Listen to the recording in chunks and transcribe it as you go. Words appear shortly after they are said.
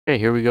Okay,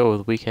 here we go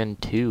with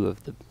weekend 2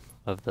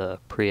 of the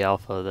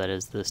pre-alpha that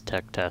is this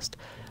tech test.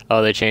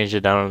 Oh, they changed it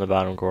down in the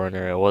bottom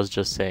corner. It was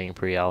just saying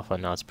pre-alpha,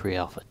 now it's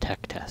pre-alpha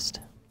tech test.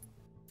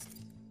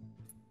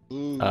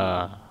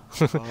 Oh.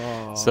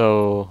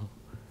 So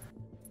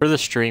for the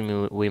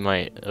stream we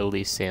might at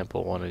least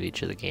sample one of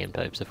each of the game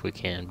types if we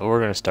can, but we're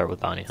going to start with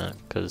Bounty Hunt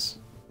because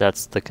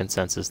that's the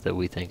consensus that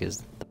we think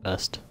is the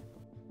best.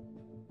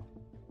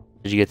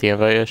 Did you get the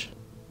invite, Ish?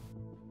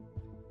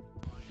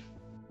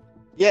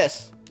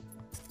 Yes.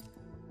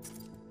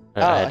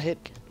 I hit.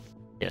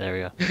 Yeah, there we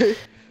go.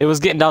 It was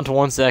getting down to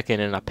 1 second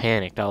and I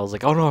panicked. I was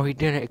like, oh no, he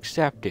didn't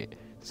accept it.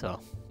 So.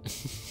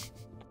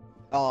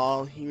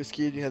 Oh, you were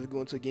scared you had to go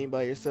into a game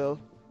by yourself?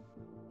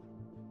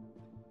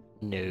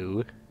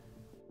 No.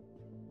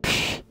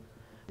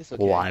 It's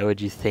okay. Why would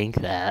you think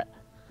that?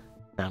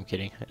 No, I'm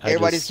kidding.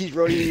 Everybody just keeps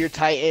rotating your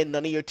Titan,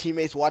 none of your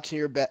teammates watching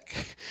your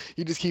back.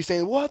 You just keep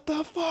saying, what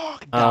the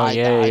fuck? Oh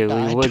yeah,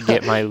 we would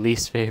get my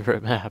least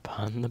favorite map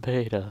on the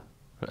beta.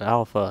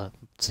 Alpha,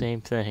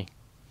 same thing.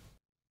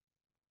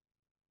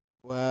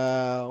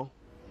 Wow.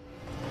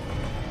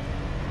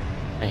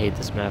 I hate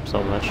this map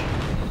so much.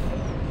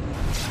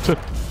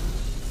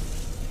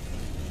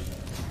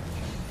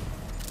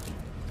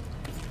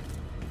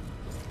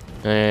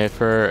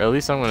 At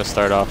least I'm gonna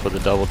start off with a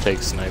double take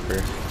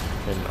sniper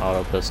and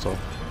auto pistol.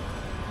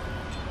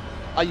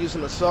 I use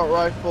an assault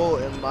rifle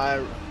and my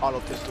auto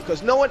pistol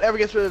because no one ever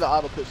gets rid of the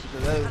auto pistol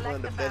because that is one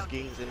of the best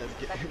games and the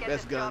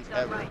best guns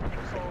ever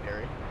for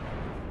secondary.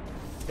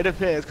 It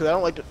depends because I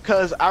don't like to,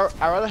 because I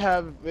rather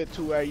have it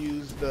to where I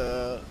use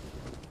the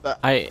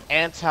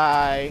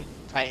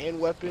anti-Titan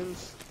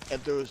weapons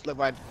if there's like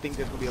I think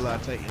there's gonna be a lot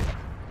of Titan.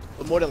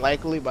 But more than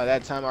likely by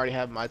that time I already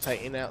have my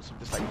Titan out, so I'm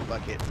just like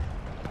fuck it.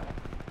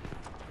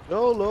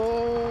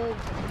 YOLO!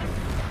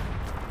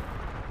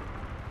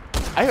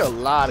 I hear a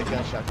lot of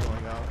gunshots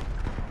going on.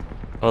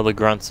 Well, the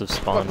grunts have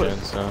spawned in,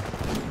 so.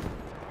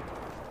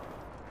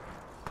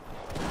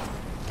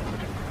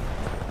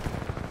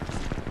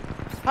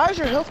 How's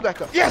your health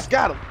back up? Yes,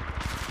 got him!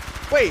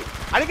 Wait,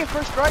 I didn't get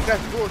first strike,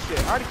 that's bullshit.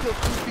 I already killed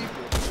 2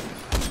 people.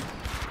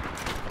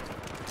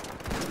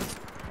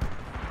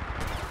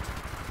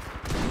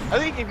 I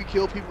think if you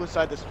kill people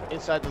inside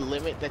the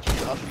limit that you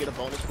should also get a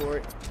bonus for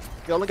it.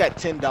 You only got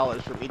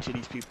 $10 from each of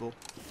these people.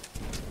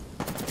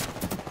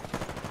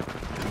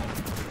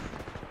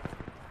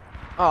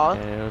 Aw.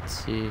 Okay,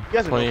 let's see.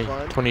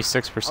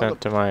 26%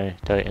 to my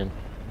Titan.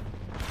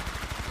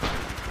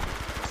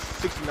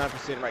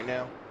 69% right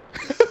now.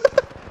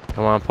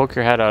 Come on, poke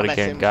your head out I'm at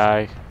again,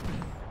 guy.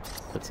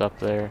 That's up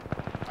there.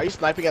 Are you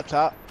sniping up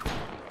top?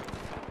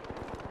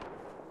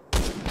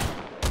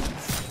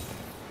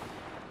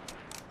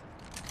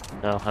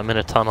 No, I'm in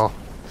a tunnel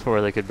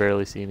where they could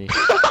barely see me.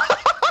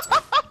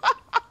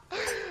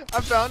 I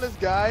found this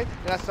guy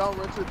and I saw him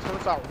run to the tunnel,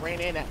 so I ran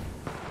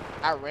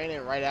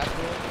in right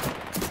after him.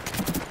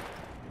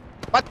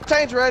 My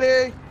tank's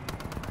ready!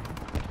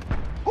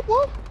 Whoop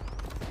whoop!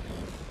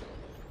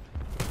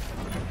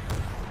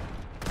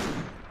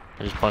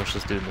 I just punched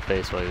this dude in the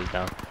face while he was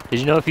down. Did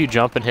you know if you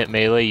jump and hit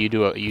melee, you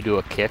do a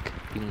kick?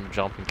 You can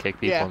jump and kick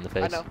people in the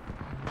face. I know.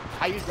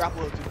 I use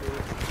grapple hook to do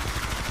it.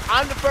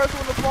 I'm the first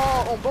one to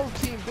fall on both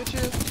teams,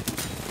 bitches.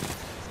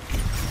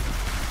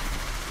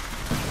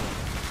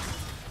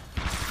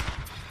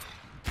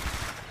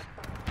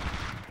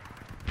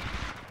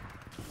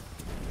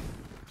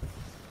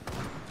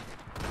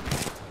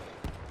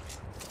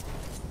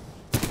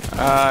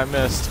 I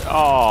missed.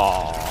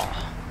 Oh.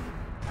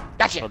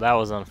 Gotcha. Well, that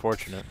was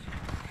unfortunate.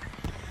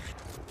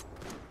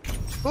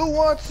 Who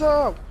wants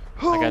some?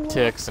 I got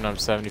ticks and I'm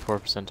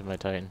 74% to my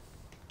Titan.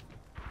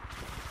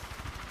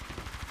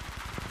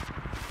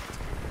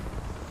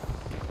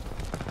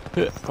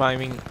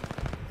 Climbing.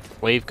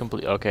 Wave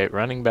complete. Okay,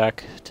 running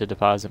back to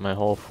deposit my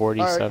whole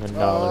 $47.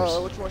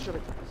 Right, which one should I?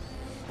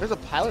 There's a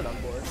pilot on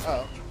board.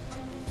 Oh.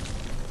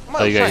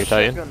 Oh, you got your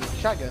Titan?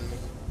 Shotgun me.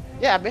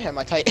 Yeah, I've been having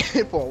my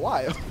Titan for a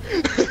while.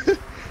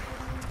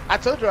 I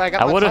told you I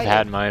got my Titan. I would have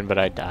had mine, but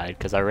I died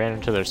because I ran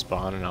into their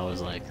spawn and I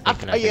was like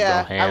thinking I could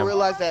go ham. I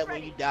realized that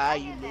when you die,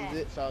 you lose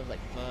it, so I was like,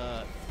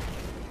 fuck.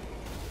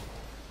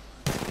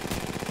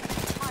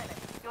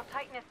 Your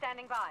Titan is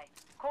standing by.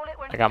 Call it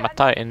when I got my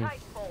Titan.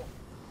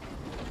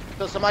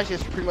 So somebody's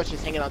just pretty much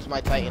just hanging on to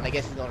my Titan. I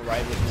guess he's gonna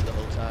ride with me the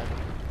whole time.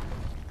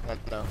 I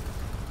don't know.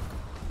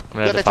 I'm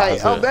gonna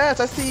deposit. Oh, Bass,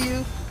 I see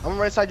you. I'm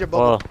right inside your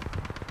bubble. Well,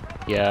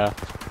 yeah.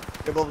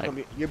 Your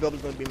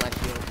bubble's gonna be my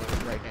shield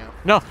right now.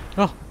 No,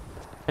 no.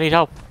 I need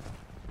help.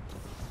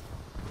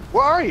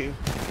 Where are you?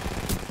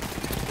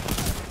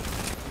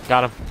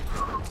 Got him.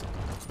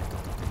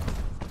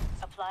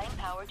 Applying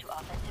power to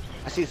offensive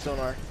systems. I see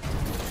sonar.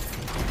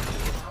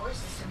 Power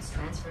systems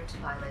transferred to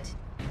pilot.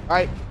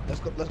 Alright,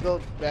 let's go,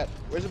 Bat.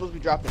 Where's it supposed to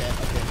be dropping at?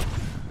 Okay.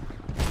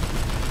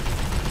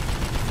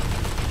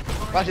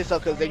 Watch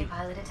yourself, cause they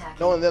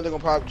knowing them, they're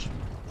gonna probably.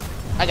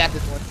 I got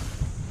this one.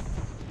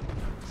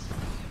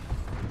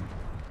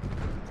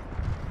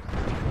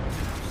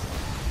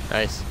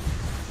 Nice.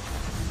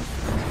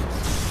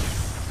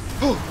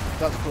 Whew,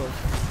 that was close.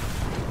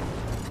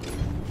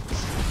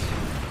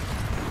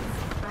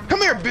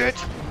 Come here, bitch!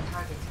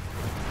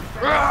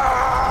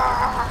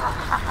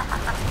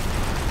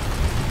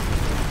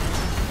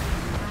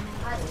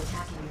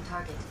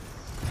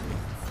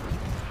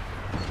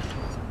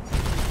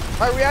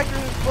 My reactor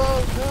is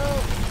closed,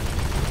 no!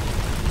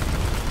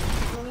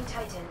 Enemy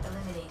Titan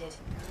eliminated.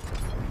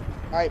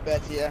 Alright,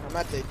 Betsy, yeah, I'm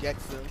at the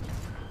eject soon.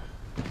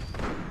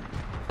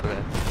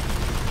 Okay.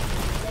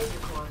 Laser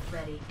core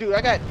ready. Dude,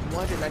 I got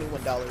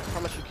 $191.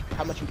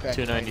 How much you pack?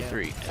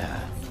 293.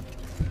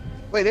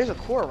 Wait, there's a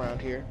core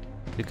around here.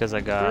 Because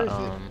I got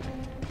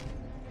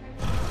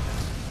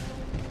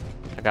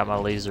I got my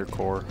laser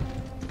core.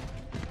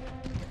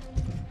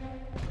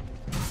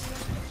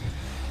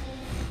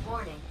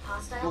 Warning,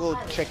 hostile We'll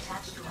pilot check.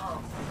 attached to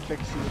hull. Check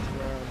to see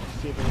what's around.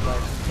 See if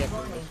anybody's camping.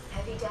 Warning,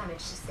 heavy damage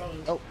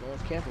sustained. Oh, no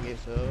one's camping it,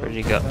 so. Where'd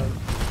you go?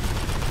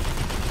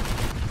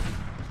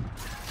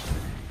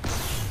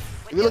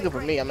 If you're looking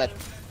for me, I'm at.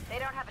 They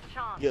don't have a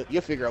chance.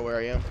 You'll figure out where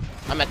I am.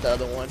 I'm at the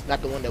other one,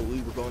 not the one that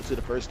we were going to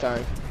the first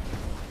time.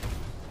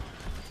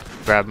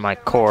 Grab my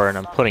core and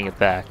I'm putting it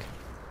back.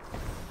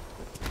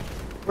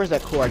 Where's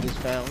that core I just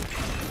found?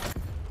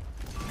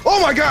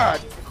 Oh my god!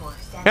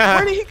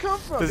 Where did he come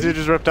from? This dude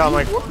just ripped out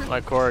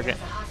my core again.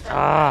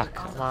 Ah,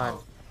 come on.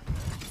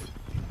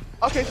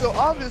 Okay, so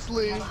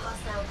obviously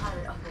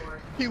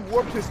he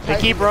warped his They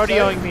Titan keep inside.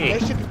 rodeoing me.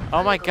 That should-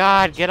 Oh my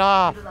god, get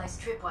off. Utilize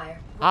tripwire.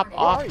 Hop Warning,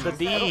 off are the you?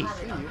 D. I don't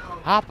see you.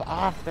 Hop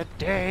off the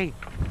D.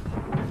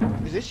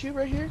 Is this you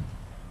right here?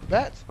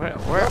 Bats? Where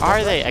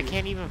are they? I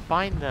can't even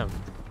find them.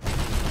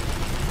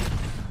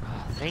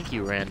 Oh, thank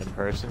you, random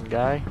person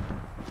guy.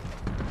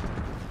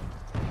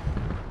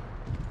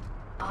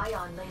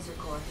 Ion laser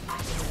core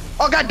activated.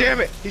 Oh god damn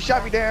it! He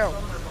shot me down.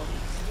 Vulnerable.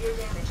 Severe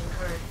damage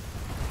incurred.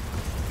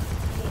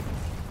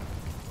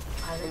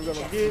 Pilot I'm gonna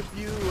ejected. give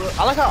you.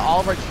 I like how all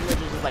of our teammates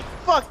are just like,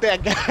 fuck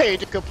that guy, and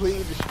just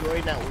completely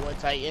destroying that one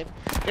Titan.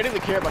 They didn't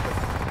even care about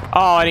the.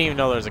 Oh, I didn't even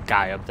know there was a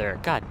guy up there.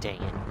 God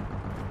dang it.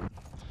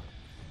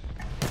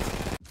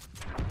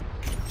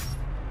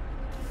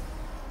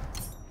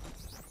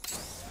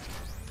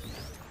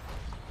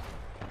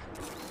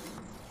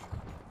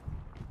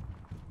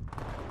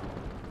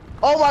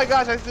 Oh my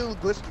gosh, I still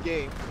glitched the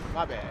game.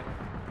 My bad.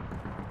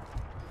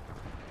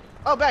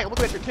 Oh, back, I'm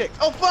looking at your ticks.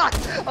 Oh fuck!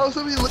 I was supposed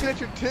to be looking at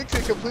your ticks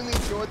and completely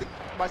ignored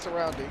my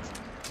surroundings.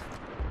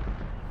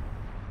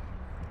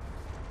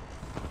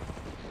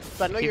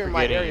 So I know Keep you're in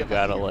my forgetting area. you if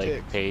I gotta see your like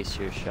ticks. pace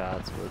your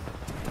shots with.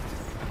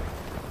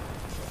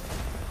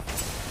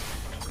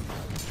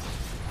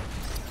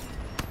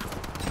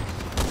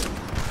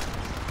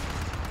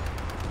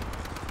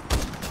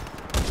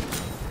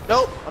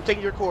 Nope, I'm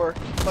taking your core.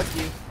 Fuck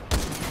you.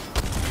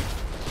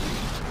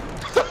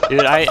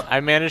 Dude, I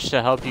managed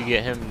to help you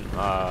get him.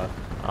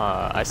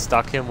 I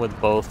stuck him with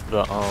both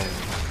the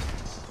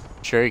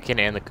shuriken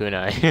and the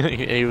kunai.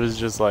 He was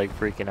just like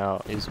freaking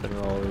out. He was spinning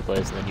all over the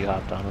place, and then you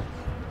hopped on him.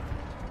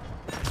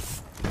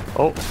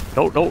 Oh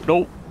no no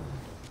no!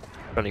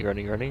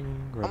 Running.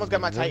 Almost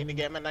got my Titan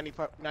again. I'm at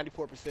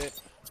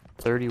 94%.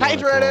 31.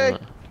 Titan's ready!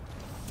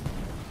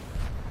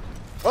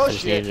 Oh I just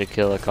shit! needed to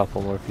kill a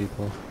couple more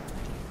people.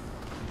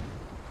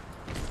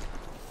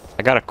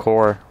 I got a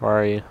core. Where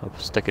are you? I'll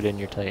stick it in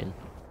your Titan.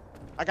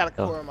 I got a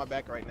core Oh. on my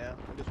back right now.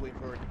 I'm just waiting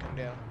for it to come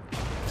down.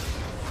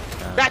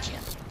 Uh, Gotcha!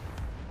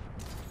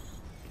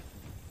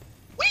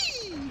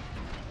 Whee!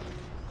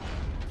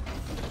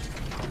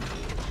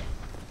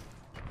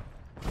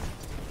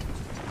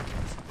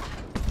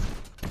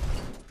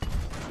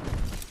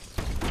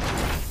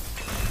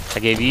 I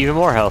gave you even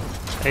more health.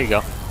 There you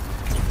go.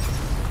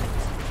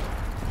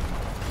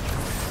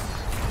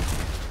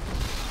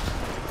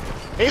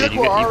 Laser Dude, you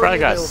core already probably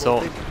got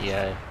available. so.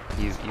 Yeah,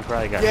 you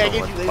probably got Yeah, so it gives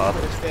much you laser buff.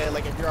 core instead,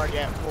 like if you're already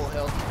at full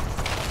health.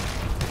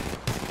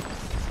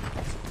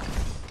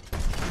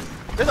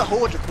 There's a whole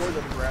bunch of cores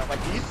on the ground.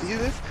 Like, do you see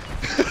this?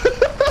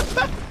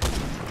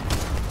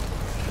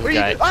 Where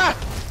Guy- you? Ah!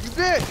 You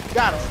bitch!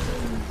 Got him.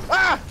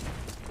 Ah!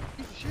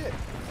 Piece of shit.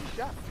 You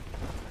shot me.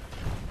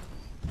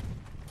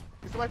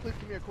 Can somebody please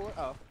give me a core?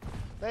 Oh.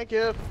 Thank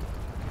you.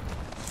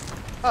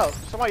 Oh,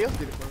 somebody else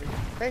did it for me.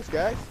 Thanks,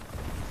 guys.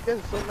 You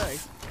guys are so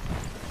nice.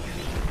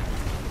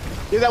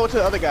 Give that one to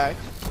the other guy.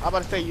 I'm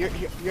about to say you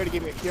already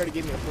gave me a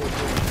full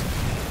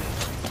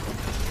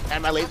core.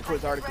 And my laser core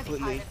is already Ready,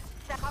 completely.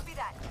 pilot. Copy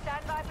that.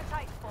 Stand by for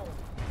Titanfall.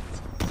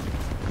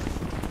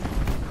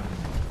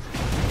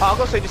 Oh, I'm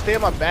gonna say just stay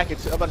on my back. I'm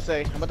about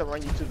to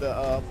run you to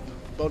the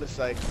bonus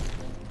site.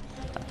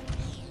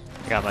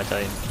 I got my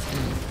Titan.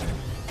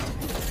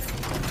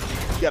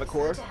 You got a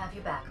core? Good to have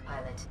you back,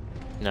 pilot.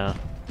 No,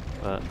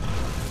 but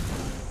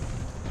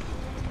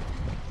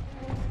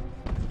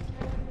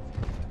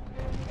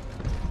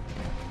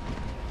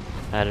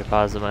I had to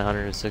deposit my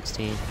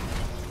 116.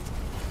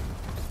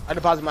 I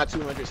deposited my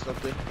 200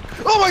 something.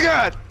 Oh my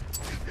god!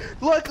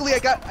 Luckily, I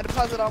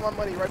deposited all my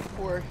money right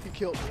before he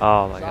killed me.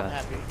 Oh my so god. I'm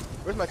happy.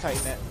 Where's my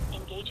Titan at?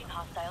 Engaging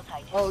hostile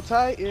Titan. Oh,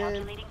 Titan.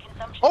 Calculating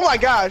consumption. Oh my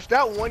gosh,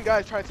 that one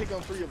guy's trying to take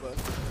on 3 of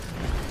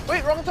us.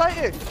 Wait, wrong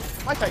Titan.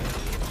 My Titan.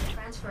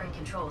 Transferring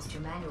controls to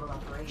manual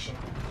operation.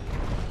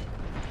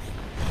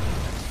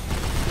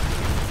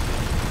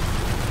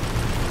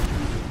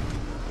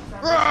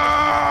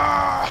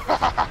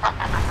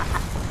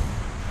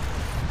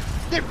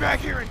 Get back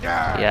here and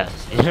die! Yeah.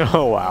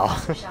 Oh wow.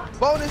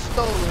 Bonus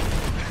stolen.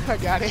 I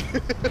got it.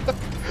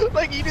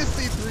 Like you just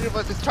see 3 of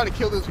us just trying to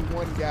kill this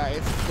one guy.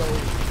 It's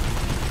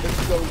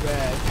so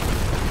bad.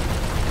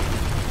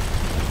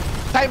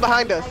 Titan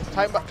behind us.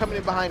 Titan coming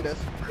in behind us.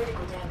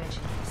 Critical damage.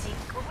 See,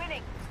 we're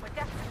winning. We're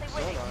definitely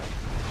winning.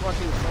 Want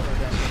to see the sonar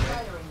down here.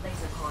 Firing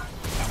laser core.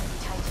 Enemy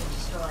Titan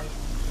destroyed.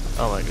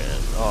 Oh my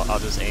goodness. Oh, I'll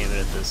just aim it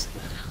at this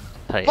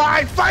Titan.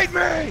 Fine, fight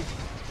me!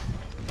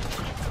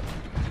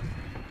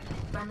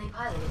 Friendly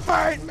pilot is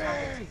Fight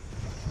me!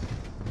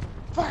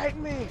 Fight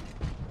me!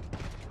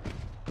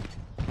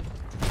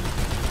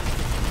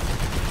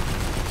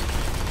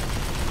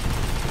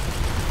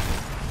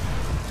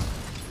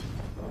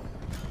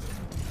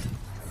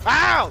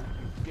 Ow!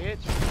 Bitch.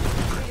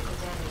 critical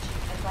damage.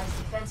 Advanced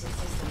defensive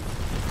systems.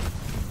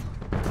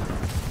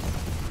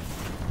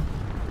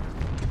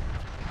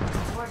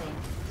 Warning.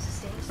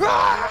 Sustained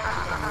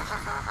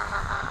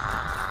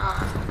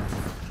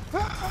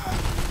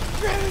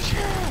Finish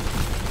him!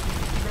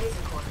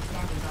 laser core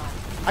standing by.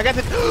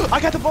 I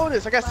got the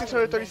bonus. I got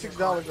 $636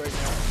 right now.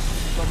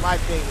 So my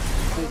thing is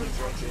completely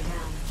Titan broken.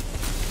 down.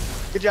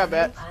 Good job,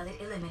 Bat.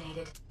 Pilot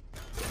eliminated.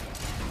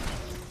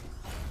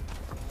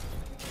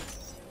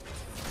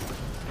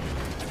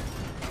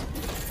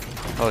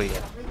 Oh yeah.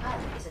 Friendly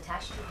pilot is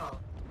attached to hull.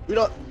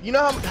 You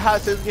know how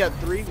it says we have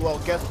 3? Well,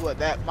 guess what?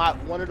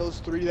 One of those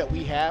 3 that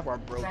we have are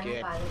Friendly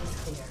broken. pilot is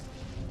clear.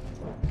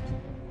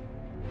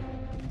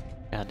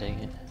 God dang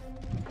it.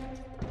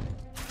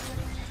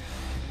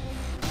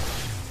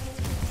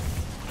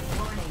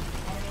 Warning.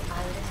 Enemy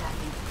pilot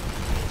attacking.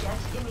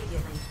 Eject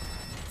immediately.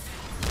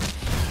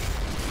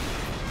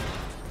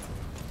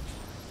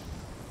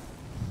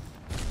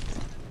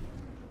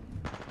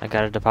 I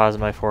gotta deposit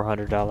my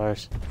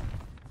 $400.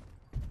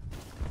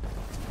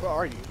 Where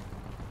are you?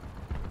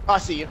 Oh, I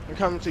see you. I'm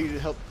coming to you to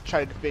help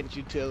try to defend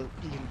you till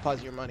you can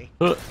deposit your money.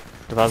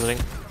 Depositing.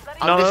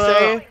 I'm just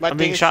saying. My I'm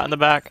thing being is- shot in the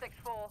back.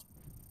 6-4.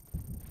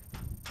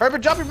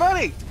 Herbert, drop your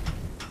money!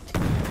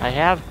 I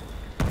have.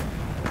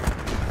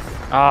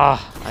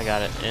 Ah, I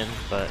got it in,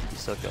 but he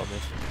still killed me.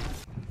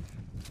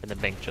 And the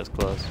bank just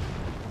closed.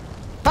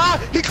 Ah!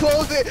 He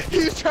closed it!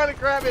 He was trying to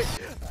grab it!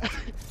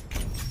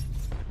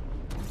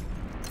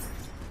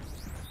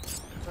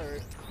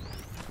 Alright.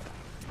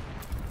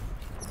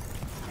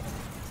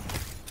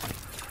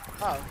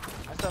 Oh,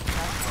 I still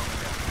have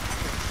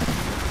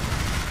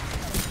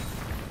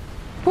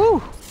Woo!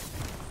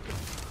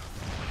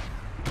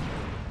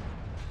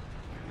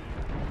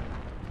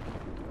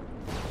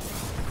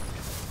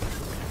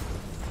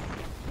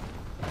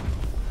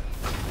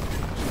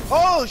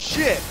 Oh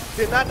shit!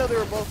 Did not know they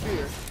were both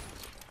here.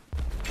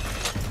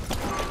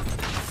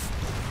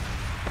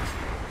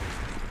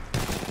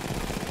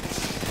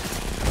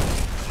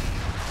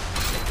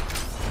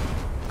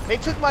 They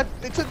took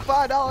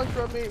 $5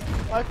 from me.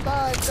 My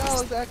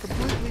 $5 that I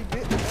completely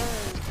didn't earn.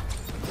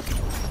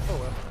 Oh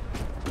well.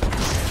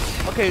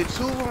 Okay,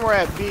 2 of them were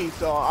at B,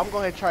 so I'm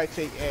going to try to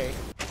take A.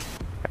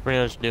 I pretty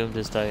much doomed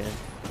this Titan.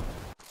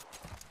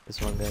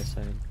 This one guy's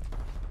Titan.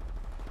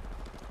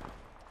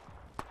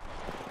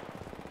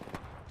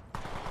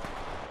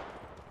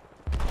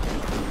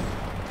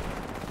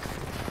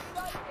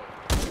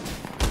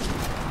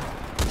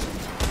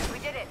 We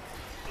did it.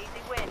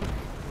 Easy win.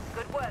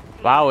 Good work,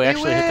 team. Wow, we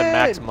actually hit the win!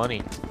 max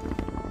money.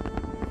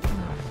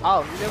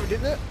 Oh, you never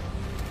did that?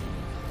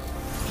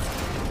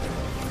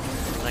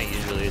 Not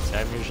usually.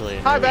 I'm usually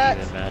in Hi, really Bat.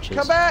 even matches.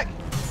 Come back!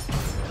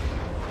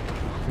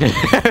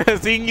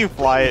 Seeing you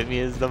fly at me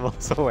is the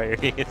most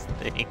hilarious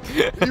thing.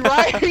 You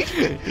right?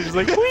 You're just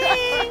like,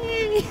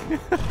 whee!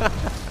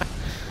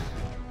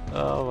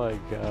 Oh my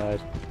god.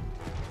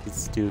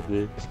 It's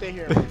stupid. Stay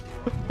here.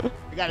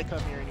 We gotta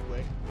come here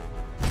anyway.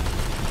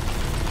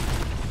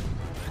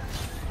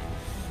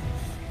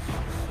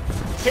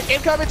 Hit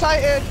incoming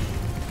Titan!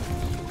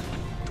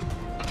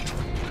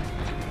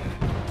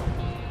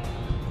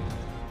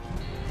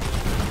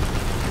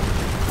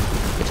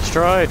 Get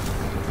destroyed.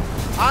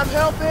 I'm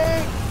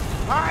helping!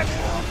 I'm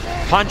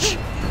helping! Punch!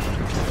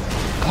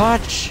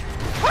 Punch!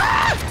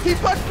 Ah! He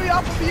punched me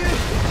off of you!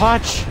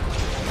 Punch!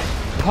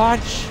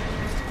 Punch!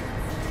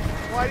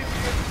 Why did you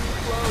get too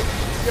close?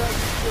 You got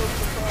killed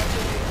the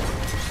property.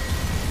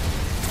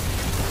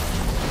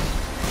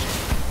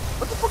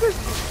 What the fuck is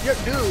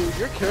dude,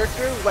 your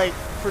character, like,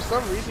 for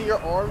some reason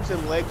your arms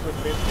and legs were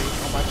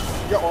missing on my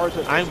your arms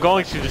are I'm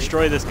going to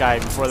destroy this guy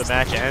before the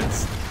match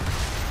ends.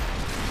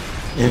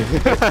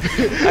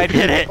 I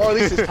did it! Or at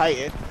least it's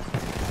Titan.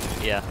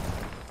 Yeah.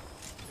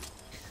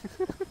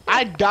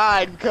 I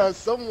died because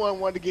someone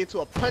wanted to get into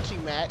a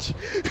punching match.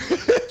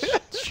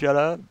 Shut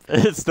up.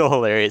 It's still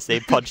hilarious. They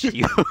punched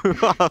you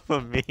off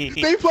of me.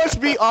 They punched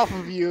me off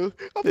of you.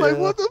 I'm like, Yeah.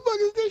 what the fuck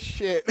is this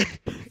shit?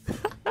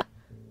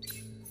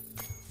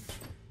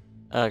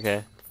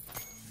 Okay.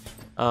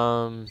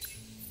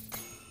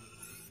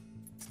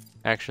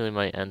 Actually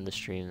might end the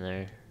stream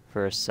there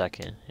for a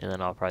second, and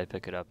then I'll probably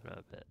pick it up in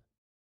a bit.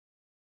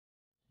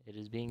 It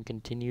is being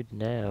continued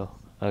now.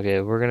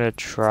 Okay, we're gonna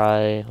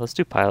try. Let's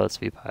do pilots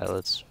v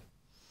pilots.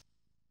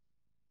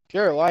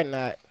 Sure, why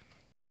not?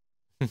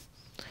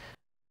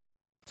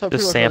 So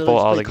pretty Just much sample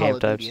all play the Call game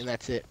of Duty types. and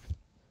that's it.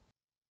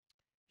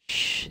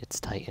 Shh, it's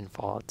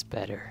Titanfall. It's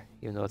better,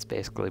 even though it's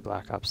basically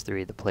Black Ops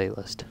 3, the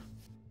playlist.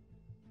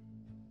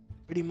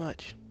 Pretty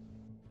much.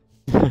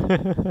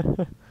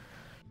 And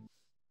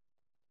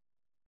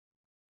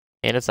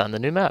it's on the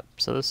new map,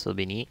 so this will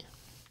be neat.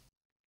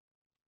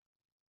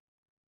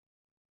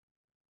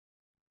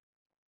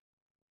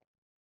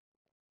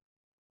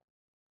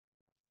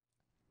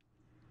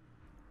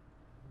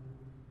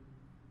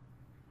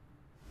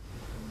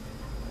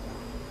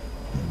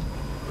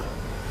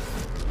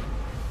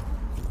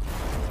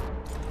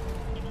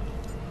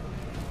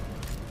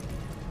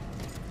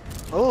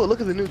 Oh,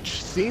 look at the new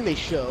scene they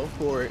show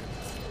for it.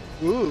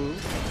 Ooh.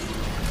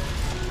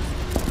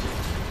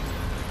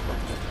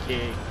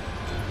 Okay.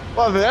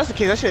 Well, if that's the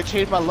case, I should have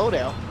changed my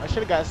loadout. I should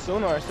have got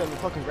sonar instead of a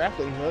fucking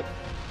grappling hook.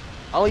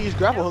 I only use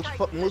grapple hooks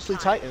for mostly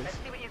Titans.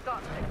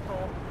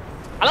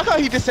 I like how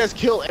he just says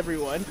kill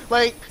everyone.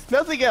 Like,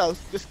 nothing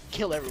else. Just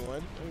kill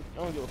everyone. I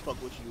don't give a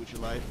fuck what you do with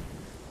your life.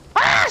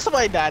 Ah!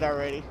 Somebody died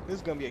already. This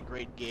is gonna be a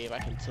great game, I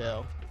can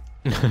tell.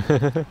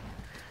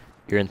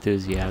 Your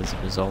enthusiasm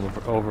is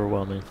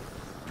overwhelming.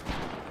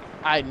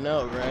 I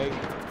know, right?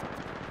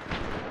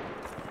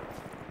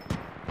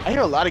 I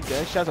hear a lot of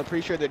gunshots. I'm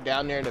pretty sure they're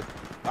down there in the...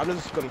 I'm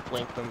just gonna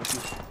flank them with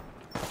you.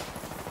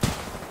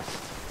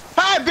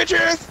 Hi,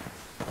 bitches!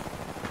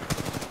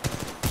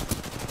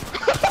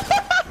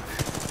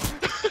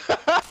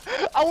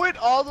 I went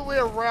all the way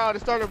around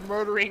and started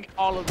murdering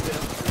all of them.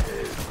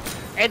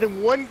 And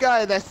then one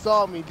guy that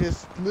saw me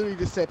just literally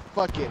just said,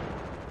 fuck it.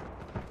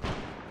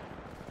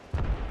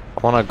 I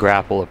want to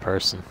grapple a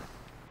person.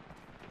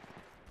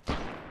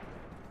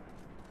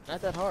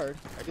 Not that hard.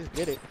 I just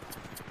did it.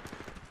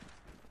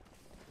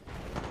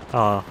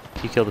 Oh,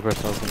 you killed the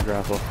person I was going to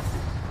grapple.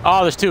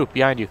 Oh, there's two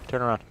behind you.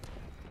 Turn around.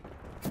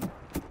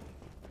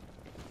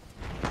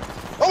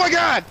 Oh my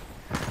god!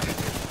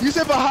 You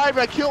said behind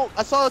me.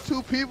 I saw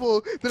two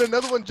people. Then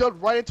another one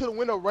jumped right into the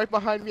window right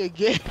behind me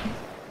again.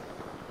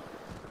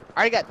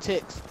 I got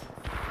ticks.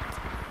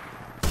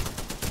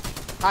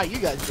 How you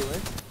guys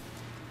doing?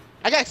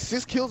 I got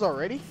 6 kills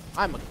already?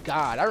 I'm a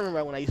god. I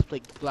remember when I used to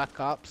play Black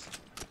Ops.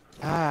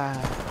 Ah,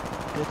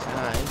 good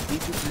times.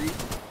 B2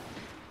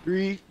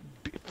 3.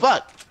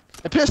 Fuck!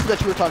 The pistol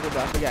that you were talking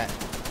about, I forgot.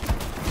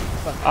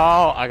 Fuck.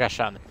 Oh, I got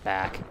shot in the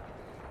back.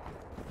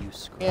 You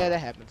screw. Yeah, that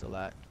happens a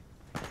lot.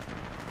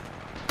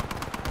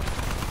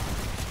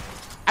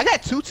 I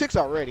got 2 ticks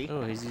already.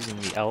 Oh, he's using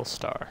the L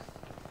star.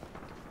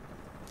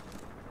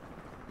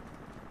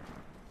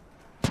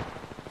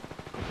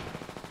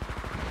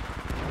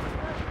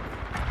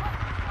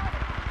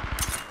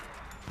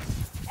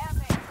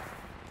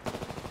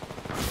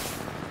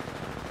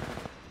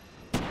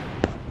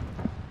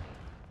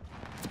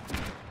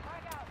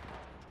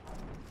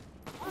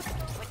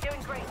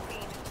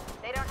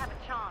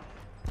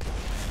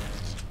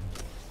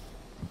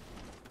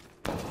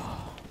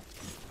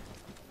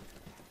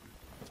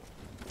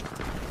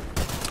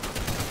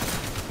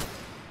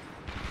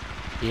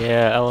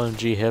 Yeah,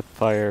 LMG hip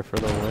fire for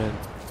the win.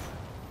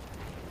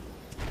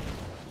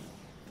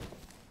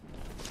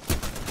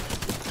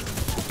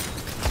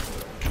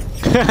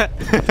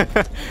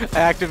 I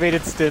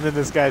activated stim in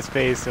this guy's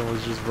face and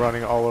was just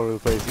running all over the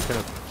place. He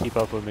couldn't keep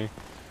up with me.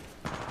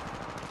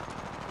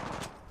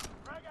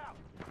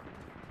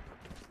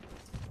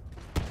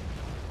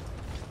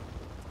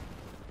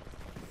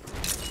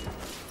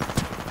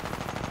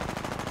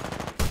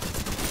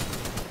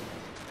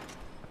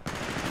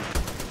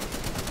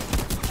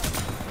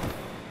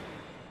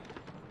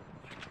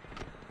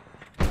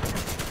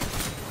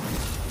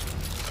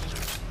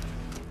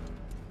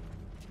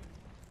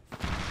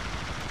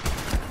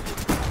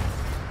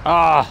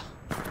 Ah!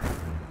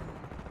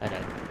 I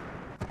died.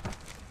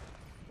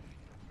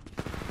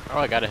 Oh,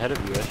 I got ahead of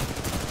you, Ish.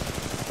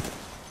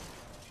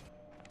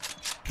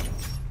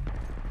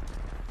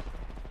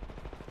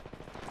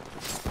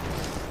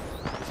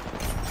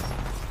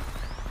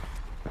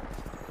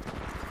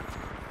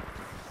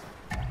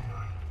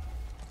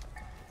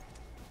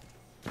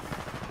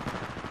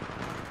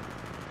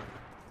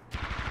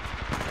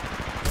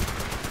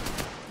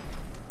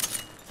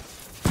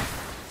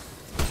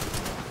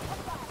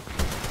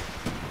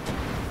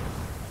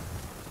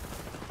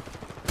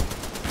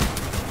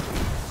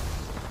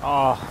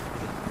 Oh.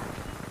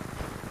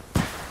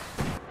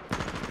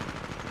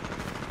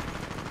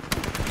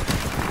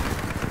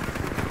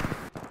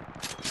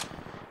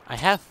 I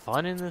have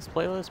fun in this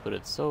playlist, but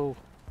it's so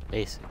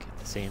basic at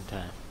the same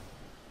time.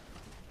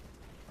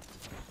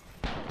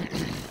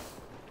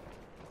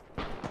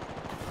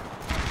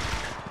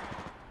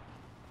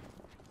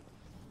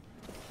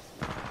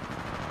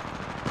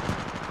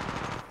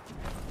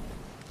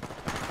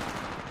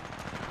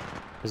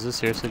 Is this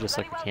seriously just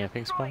like a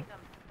camping spot?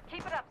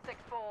 Keep it up,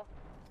 6-4.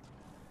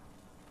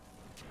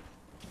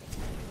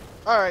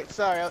 Alright,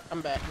 sorry,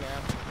 I'm back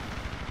now.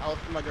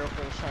 My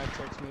girlfriend was trying to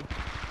text me.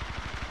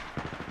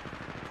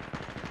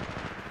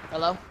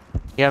 Hello?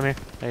 Yeah, I'm here.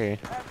 I hear you.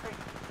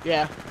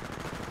 Yeah.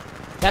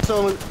 That's the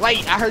only,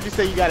 like, I heard you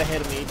say you got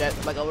ahead of me. That,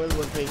 like, I really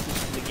wasn't paying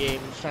attention to the game.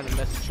 I was trying to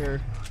message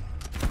her.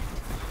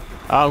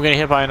 Oh, I'm getting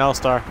hit by an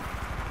L-Star.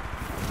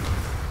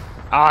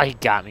 Oh, he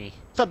got me.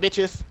 What's up,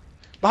 bitches?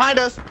 Behind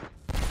us!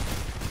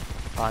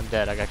 Oh, I'm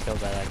dead. I got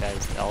killed by that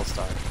guy's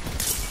L-Star.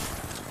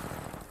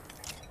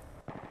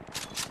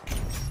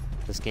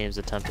 This game's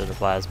attempted a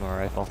plasma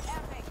rifle.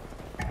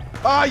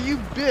 Ah, you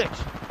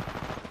bitch!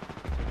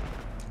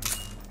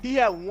 He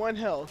had 1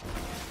 health.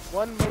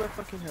 1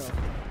 motherfucking health.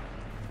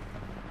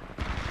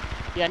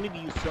 Yeah, I need to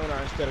use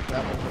sonar instead of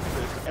grappling.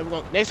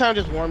 Everyone, next time,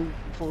 just warn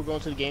before we go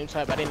into the game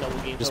type. I didn't know what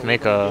game type. Just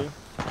make a,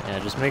 yeah,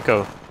 just make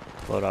a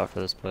loadout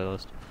for this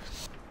playlist.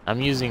 I'm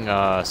using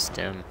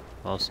stim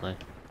mostly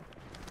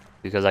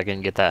because I can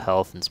get that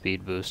health and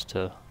speed boost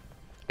to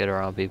get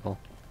around people.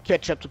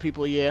 Catch up to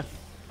people, yeah.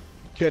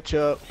 Catch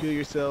up, heal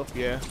yourself,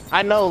 yeah.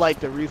 I know, like,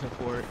 the reason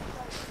for it.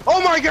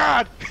 Oh my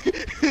god!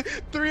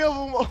 3 of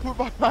them over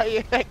by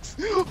my ex.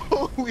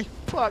 Holy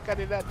fuck, I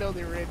did not know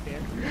they were in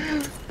there.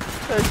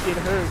 That's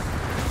getting hurt.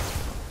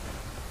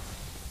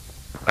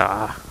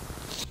 Ah.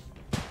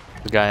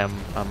 The guy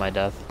on my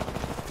death.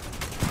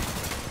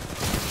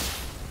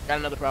 Got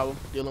another problem.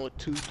 Dealing with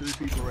 2,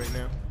 3 people right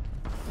now.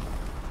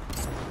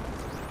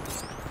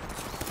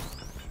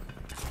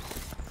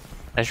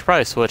 I should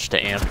probably switch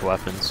to amped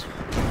weapons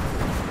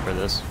for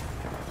this.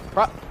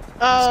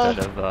 Instead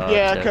of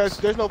yeah, ticks. because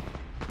there's no.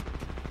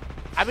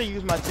 I've been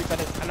using my ticks.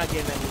 I'm not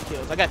getting that many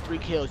kills. I got 3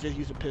 kills just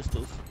using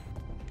pistols.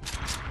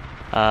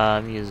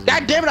 I'm using.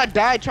 God damn it! I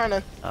died trying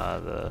to.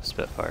 The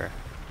Spitfire.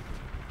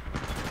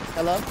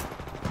 Hello.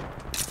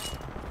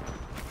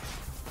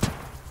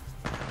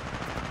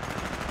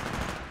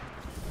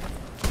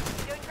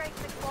 Doing great,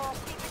 6-4.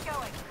 Keep it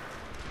going.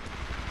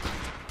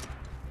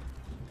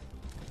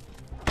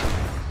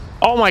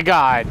 Oh my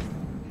god!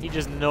 He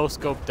just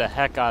no-scoped the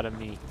heck out of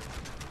me.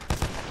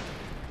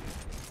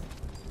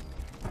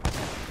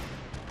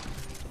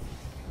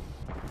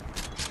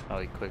 Oh,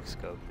 he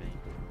quick-scoped me.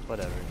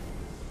 Whatever.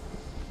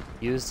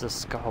 Use the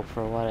scope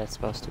for what it's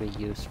supposed to be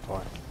used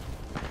for.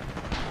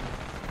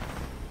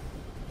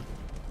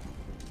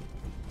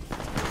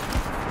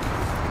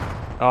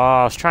 Oh,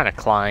 I was trying to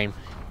climb.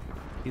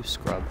 You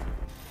scrub.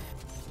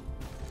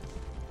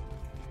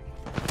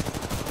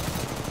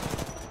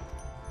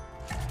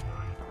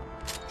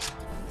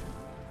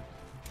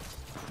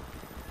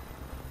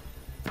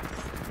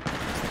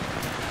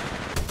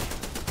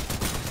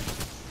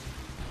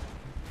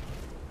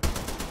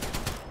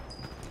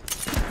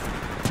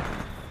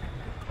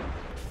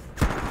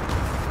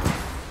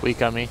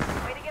 Weak on me. Way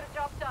to get a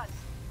job done.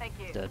 Thank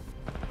you. Dead.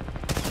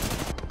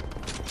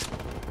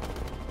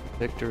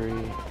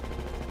 Victory.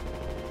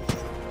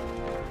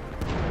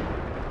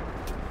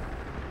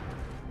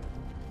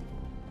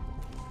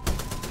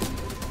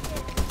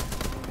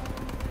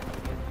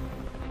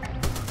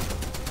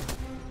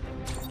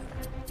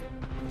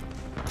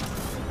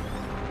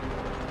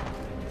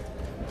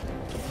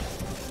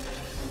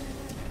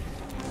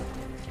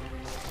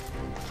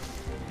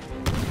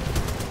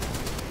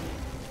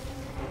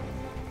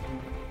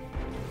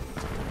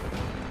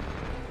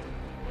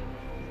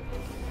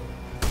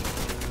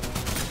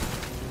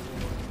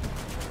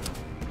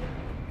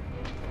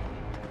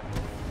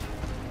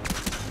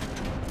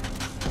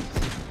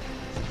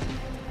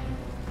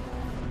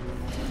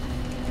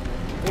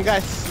 One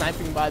guy's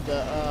sniping by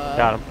the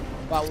Got him.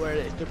 About where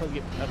they're supposed to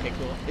get. Okay,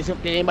 cool.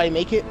 Did anybody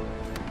make it?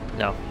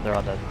 No, they're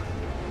all dead.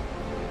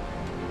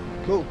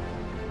 Cool.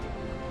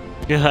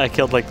 Yeah, I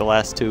killed like the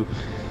last 2.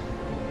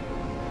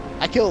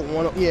 I killed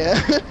one.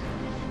 Yeah.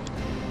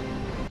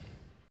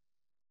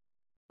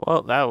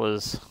 Well, that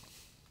was.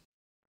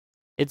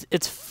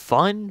 It's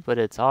fun, but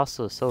it's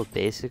also so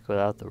basic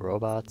without the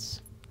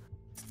robots.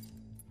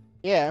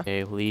 Yeah.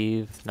 Okay,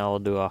 leave. Now we'll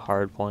do a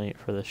hard point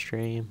for the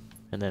stream,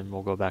 and then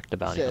we'll go back to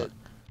bounty hunt.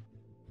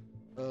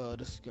 Oh,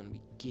 this is gonna be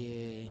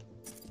gay.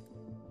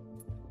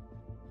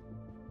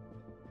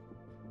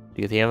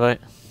 Do you get the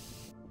invite?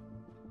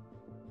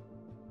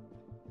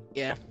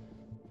 Yeah.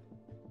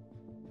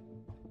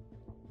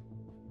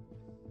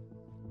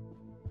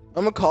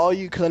 I'm gonna call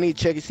you because I need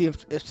to check and see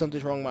if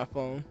something's wrong with my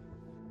phone.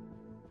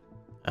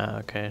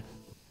 Okay.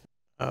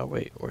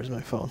 Wait, where's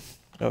my phone?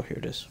 Oh, here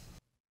it is.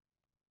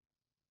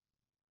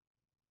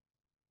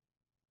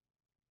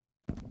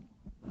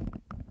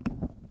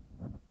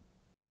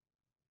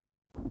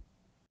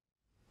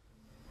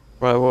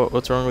 Right,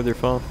 what's wrong with your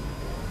phone?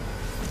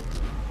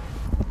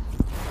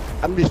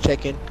 I'm just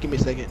checking. Give me a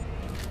second.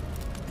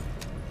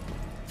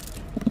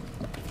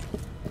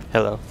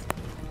 Hello.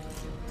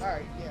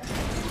 Alright, yeah.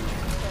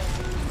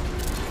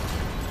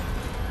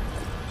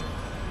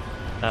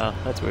 Oh,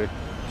 that's weird.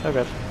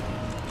 Okay.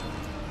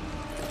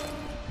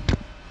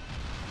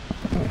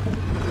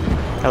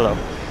 Hello.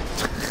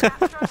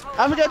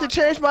 I forgot to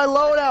change my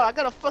loadout. I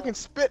got a fucking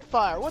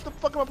Spitfire. What the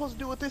fuck am I supposed to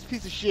do with this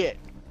piece of shit?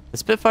 The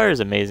Spitfire is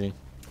amazing.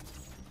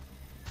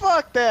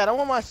 Fuck that. I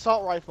want my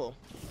assault rifle.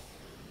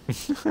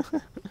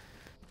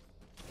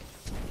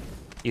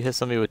 You hit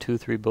somebody with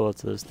 2-3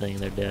 bullets of this thing,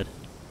 they're dead.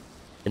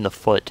 In the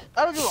foot.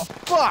 I don't give a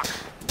fuck.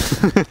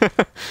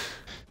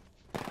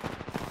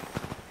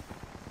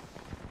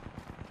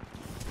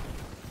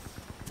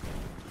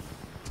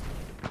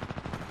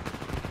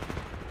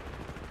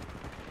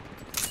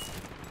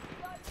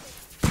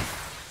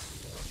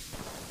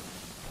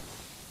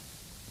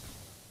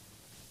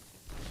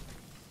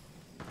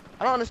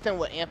 I don't understand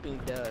what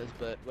amping does,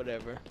 but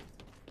whatever.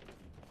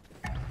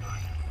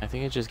 I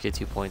think it just gets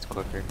you points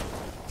quicker.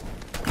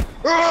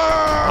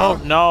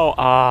 Oh no!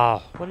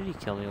 Ah, what did he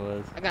kill me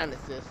with? I got an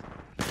assist.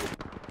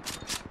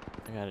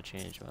 I gotta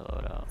change my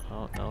loadout.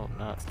 Oh no,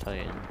 not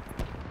Titan.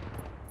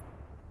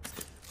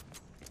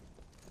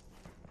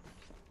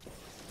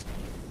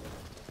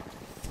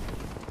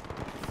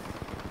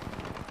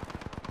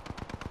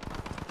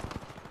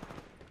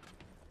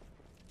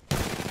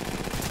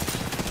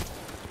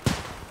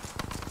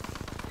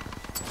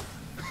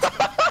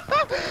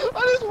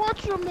 I just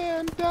watched a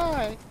man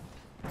die.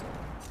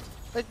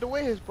 Like the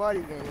way his body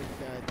went when he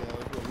died, though,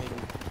 is what made him.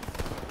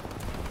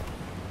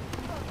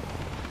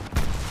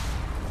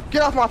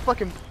 Get off my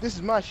fucking. This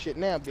is my shit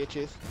now,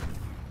 bitches.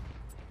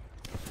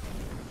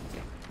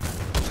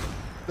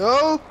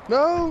 No,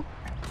 no.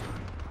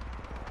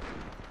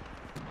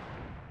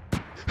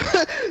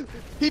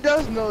 He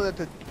does know that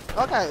the.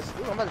 Okay,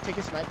 I'm about to take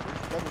his sniper.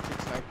 Double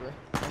take sniper.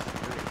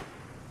 That's great.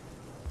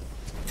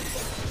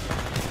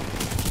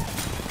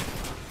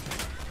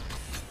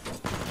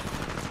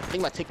 I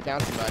think I might take down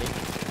somebody.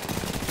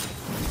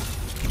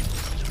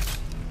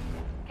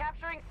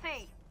 Capturing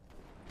C.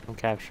 I'm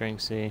capturing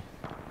C.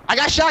 I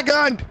got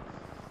shotgunned!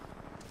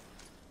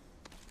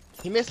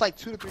 He missed like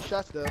 2 to 3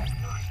 shots though.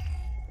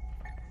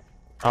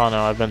 Oh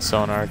no, I've been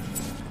sonared.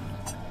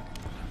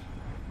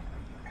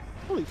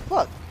 Holy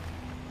fuck.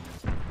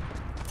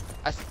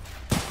 I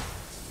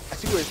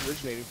see where it's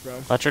originated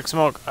from. Electric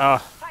smoke.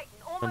 Ah, Titan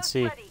let's almost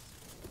see. ready.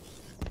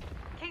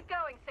 Keep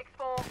going,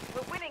 6-4.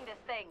 We're winning this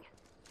thing.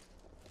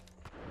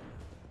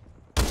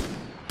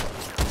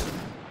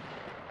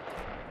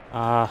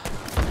 Ah.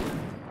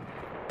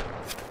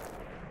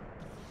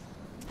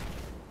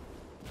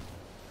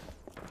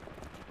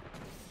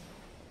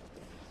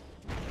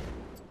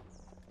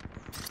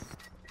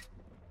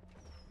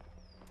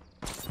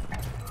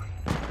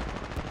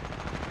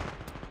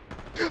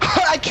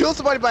 I killed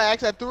somebody by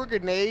accident. I threw a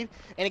grenade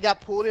and it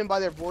got pulled in by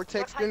their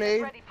vortex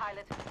grenade. Ready,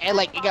 pilot. And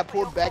like it got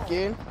pulled back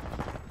in.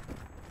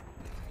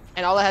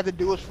 And all I had to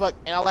do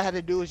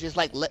was just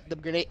like let the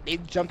grenade. They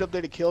jumped up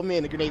there to kill me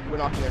and the grenade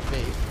went off in their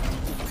face.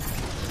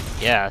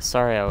 Yeah,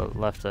 sorry I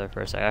left there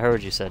for a second. I heard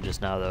what you said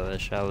just now though,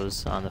 Ish. I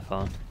was on the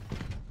phone.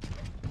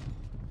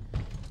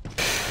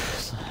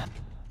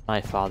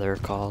 My father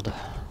called.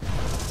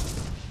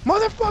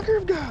 Motherfucker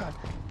of God!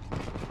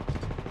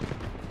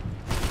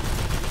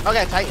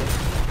 Okay, Titan.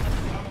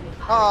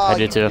 Oh, I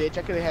did too. Bitch.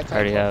 I could have had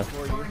Already Titan have.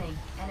 before you. Warning.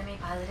 Enemy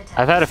pilot attack.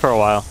 I've had it for a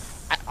while.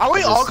 Are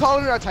we I all just-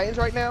 calling our Titans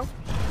right now?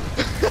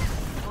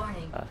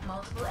 Warning.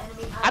 Multiple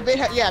enemy pilot I've been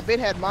attack.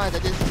 had mine. I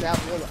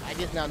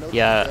just now know.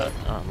 Yeah,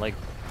 like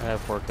I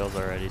have 4 kills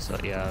already, so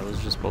yeah, it was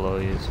just below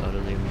you, so it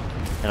doesn't even.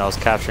 And I was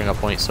capturing a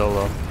point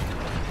solo.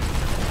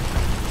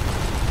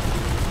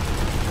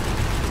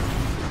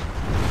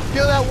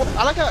 Feel that one.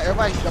 I like how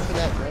everybody's jumping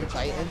that red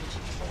Titan.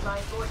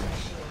 Advise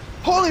vortex shield.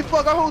 Holy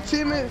fuck, our whole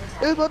team is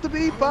about to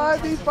be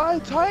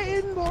 5v5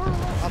 Titan, bro.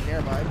 Oh,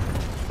 never mind.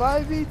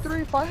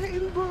 5v3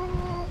 Titan, bro.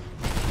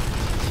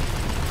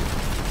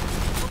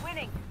 We're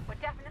winning. We're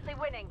definitely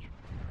winning.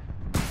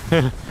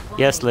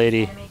 Yes,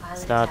 lady. Enemy pilot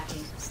It's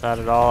attacking. not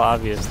at all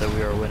obvious that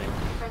we are winning.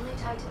 Friendly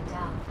Titan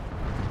down.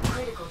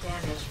 Critical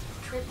damage.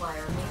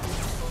 Tripwire may be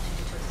useful to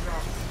deter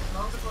threats.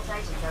 Multiple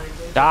Titans are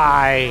engaged.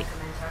 Die!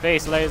 Recommend our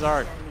Face laser.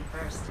 enemy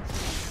first.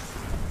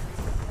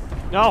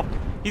 No!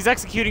 He's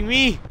executing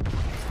me!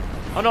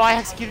 Oh no, I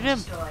executed him!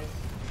 Destroyed.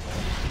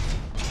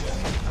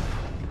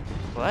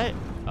 What?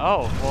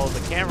 Oh, well, the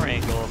camera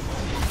angle.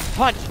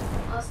 Punch!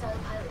 Hostile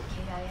pilot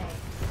KIA.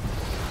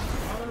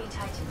 Enemy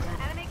Titan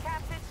down. Enemy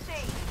captured C.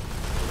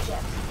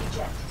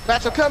 Eject.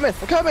 Bats, I'm coming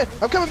back.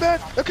 I'm coming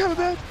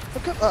back.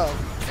 Oh,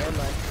 never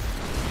mind.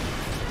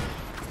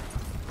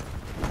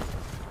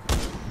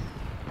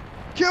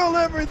 Kill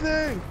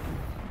everything!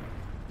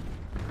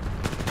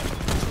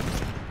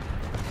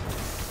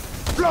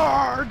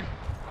 Blarg!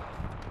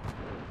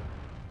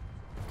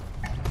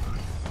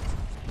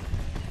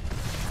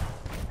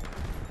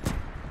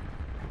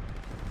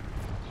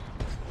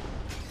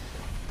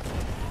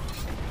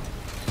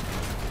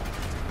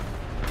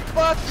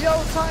 Fuck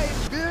yo Titan,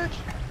 bitch!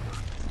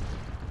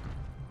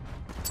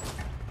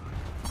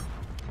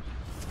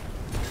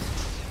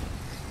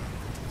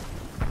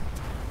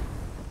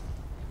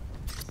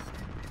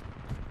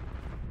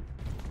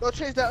 Go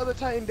chase that other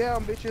Titan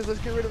down, bitches. Let's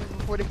get rid of it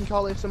before they can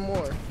call in some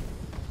more.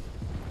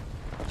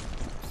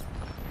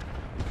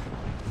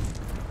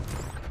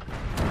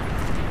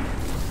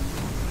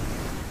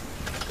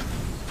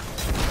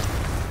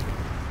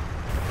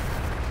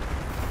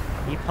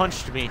 He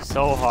punched me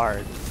so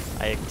hard,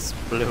 I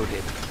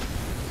exploded.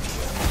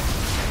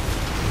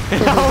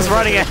 I was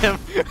running at him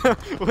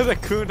with a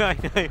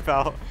kunai knife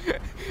out.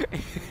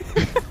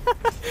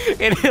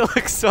 And it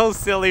looks so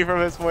silly from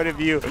his point of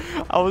view.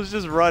 I was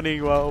just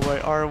running while my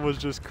arm was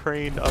just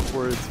craned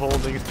upwards,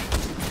 holding.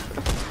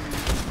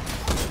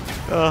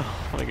 Oh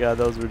my god,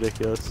 that was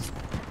ridiculous.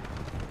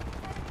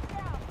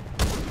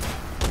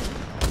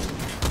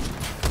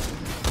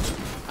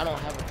 I don't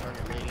have a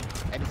target rating.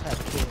 I just have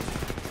kills.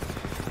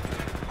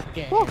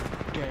 Yeah. Woo.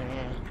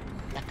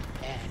 Like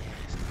a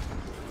badass.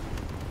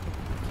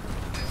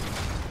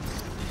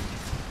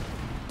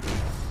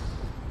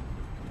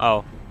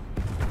 Oh.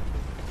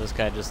 This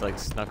guy just like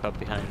snuck up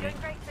behind me. Doing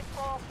great,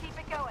 6-4. Keep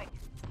it going.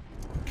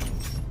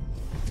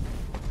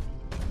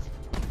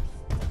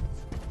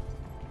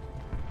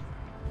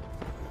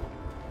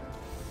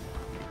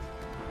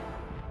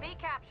 Be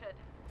captured.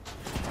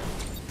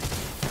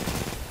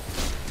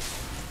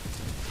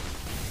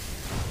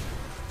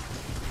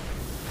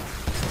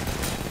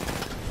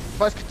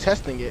 I was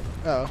contesting it.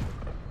 Oh.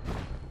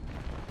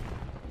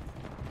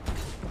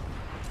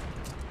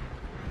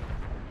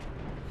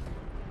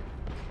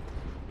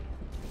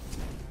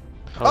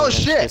 Oh, yeah,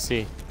 shit!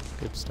 see.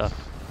 Good stuff.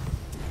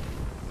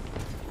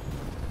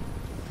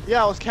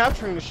 Yeah, I was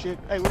capturing the shit.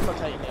 Hey, where's my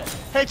Titan at?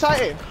 Hey,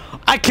 Titan!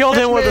 I killed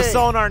Catch him with a me.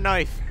 sonar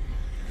knife.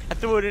 I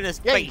threw it in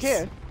his Yeah, face. you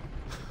can.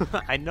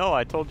 I know.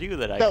 I told you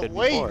that I The could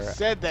way before. you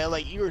said that,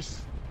 like, you were...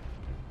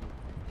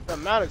 The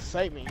amount of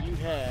excitement you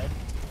had.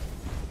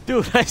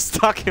 Dude, I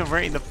stuck him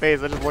right in the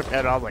face. I just looked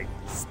at it. I was like,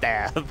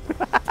 stab.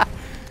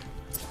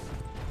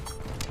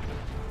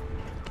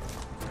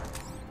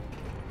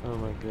 Oh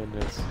my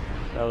goodness.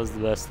 That was the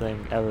best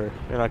thing ever.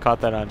 And I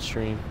caught that on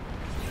stream.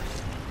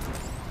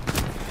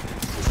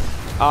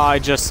 Oh, I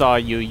just saw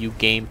you, you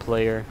game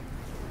player.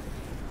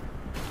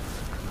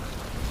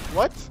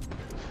 What?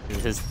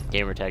 His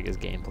gamer tag is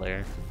game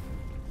player.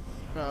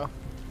 No.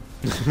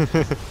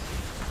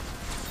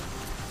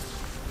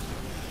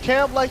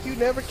 Camp like you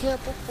never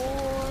camped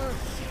before.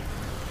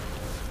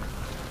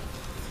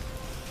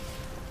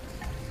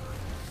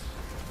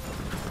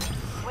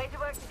 Way to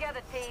work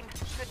together, team.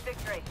 Good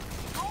victory.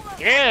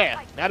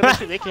 Yeah! Now that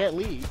they can't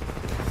leave.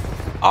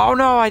 Oh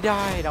no, I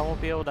died. I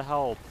won't be able to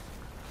help.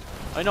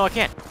 Oh no, I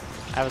can't.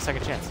 I have a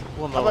second chance.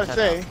 Well, I'm about to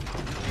say.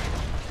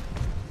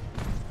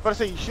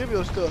 You should be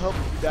able to still help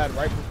if you died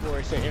right before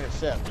it said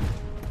intercept.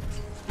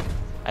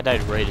 I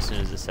died right as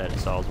soon as it said it,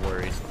 so I was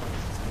worried.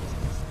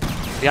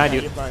 Behind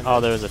you. Oh,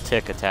 there was a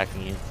tick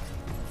attacking you.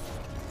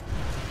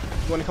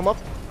 You want to come up?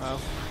 Oh.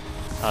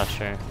 Oh,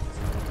 sure.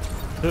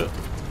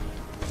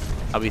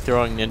 I'll be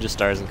throwing ninja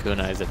stars and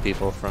kunais at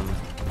people from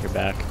your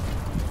back.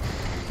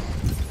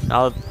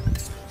 I'll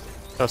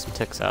throw some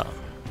ticks out.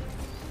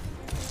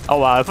 Oh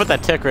wow, I put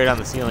that tick right on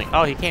the ceiling.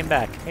 Oh, he came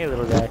back. Hey,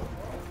 little guy.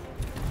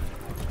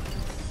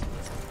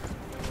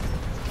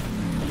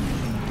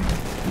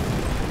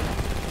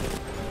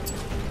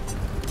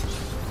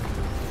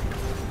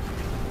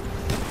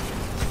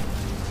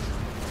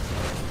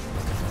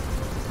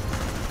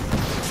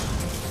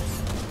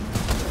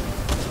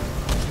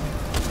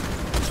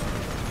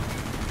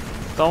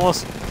 It's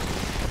almost...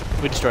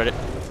 We destroyed it.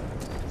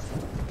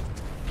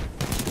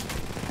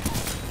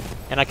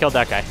 And I killed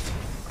that guy.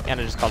 And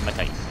I just called my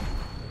Titan.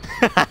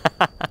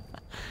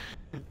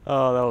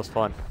 Oh, that was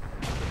fun.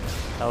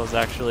 That was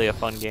actually a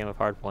fun game of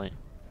Hardpoint.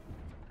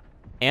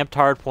 Amped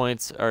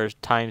hardpoints are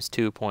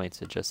 ×2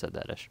 points. It just said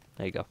that-ish.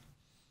 There you go.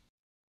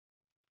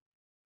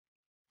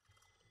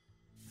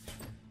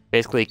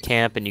 Basically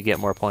camp and you get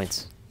more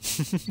points.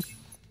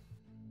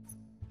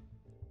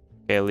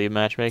 Okay, leave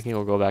matchmaking.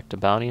 We'll go back to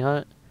bounty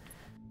hunt.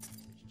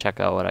 Check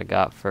out what I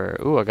got for...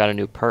 Ooh, I got a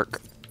new perk.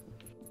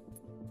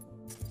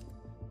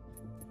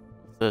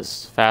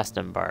 This fast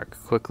embark.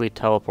 Quickly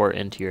teleport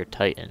into your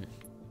Titan.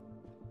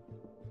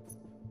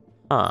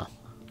 Huh.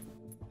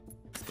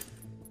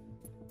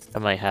 I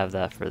might have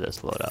that for this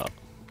loadout.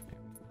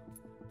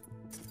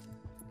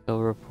 Kill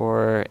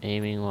report,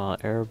 aiming while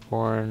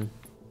airborne.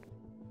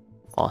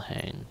 I'll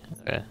hang.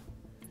 Okay.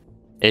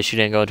 Ish, you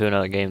didn't go to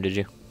another game, did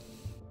you?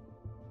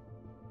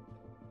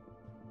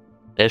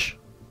 Ish?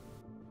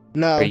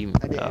 No, I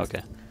didn't. oh,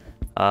 okay.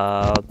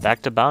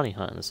 Back to bounty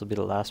hunt. This will be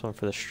the last one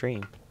for the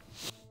stream.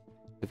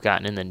 We've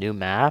gotten in the new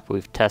map.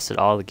 We've tested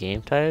all the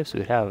game types.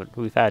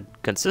 We've had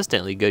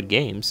consistently good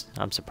games.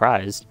 I'm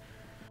surprised.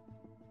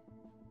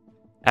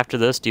 After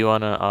this, do you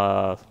want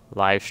to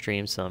live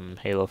stream some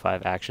Halo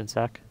 5 Action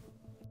Sec?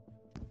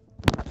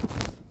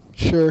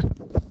 Sure.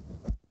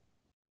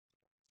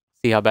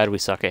 See how bad we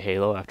suck at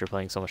Halo after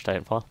playing so much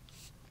Titanfall?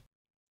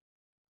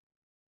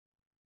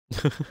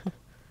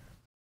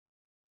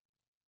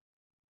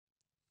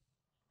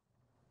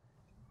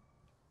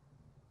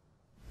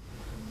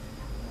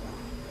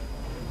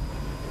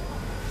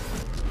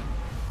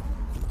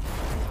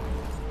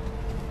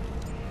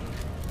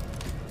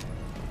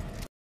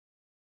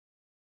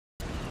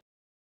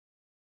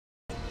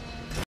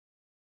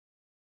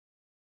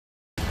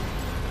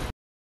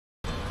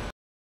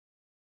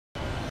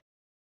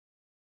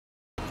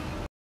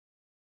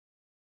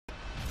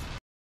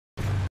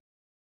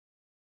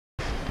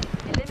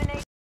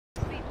 Eliminate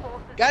speed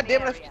forces God in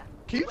damn the it! area.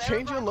 Can you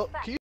change your load?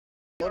 Can you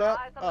load out?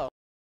 Oh.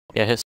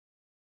 Yeah, his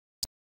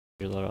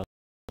your loadout.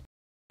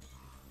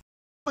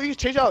 Oh, you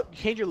change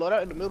your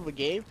loadout in the middle of a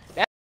game?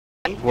 That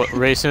What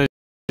racing?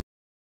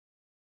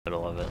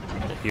 Middle of it.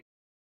 If you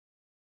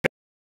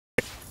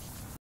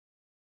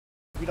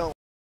you don't.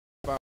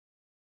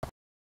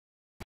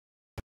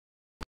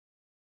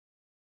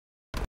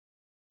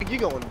 You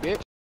going,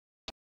 bitch?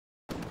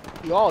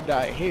 You all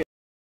die here.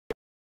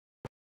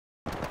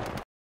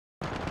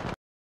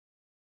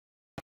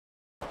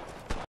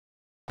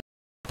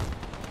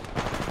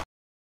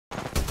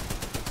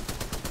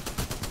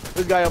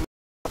 This guy on.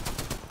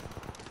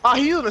 Ah,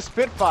 he using a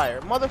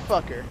Spitfire,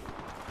 motherfucker.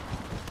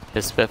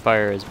 His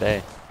Spitfire is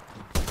bae.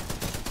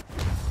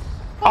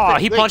 Oh,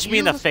 he punched me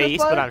in the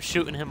face, but I'm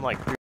shooting him like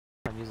 3 times.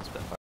 I'm using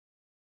Spitfire.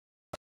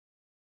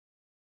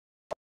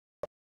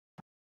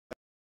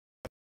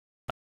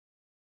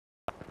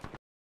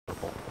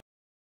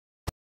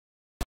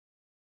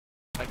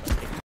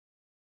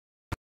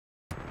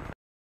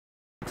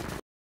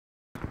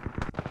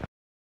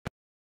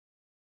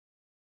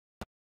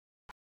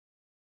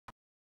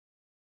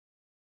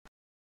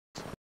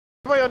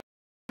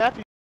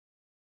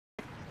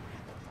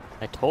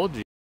 I told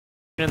you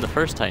in the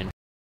first Titanfall.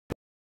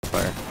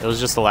 It was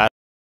just the last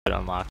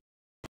unlocked.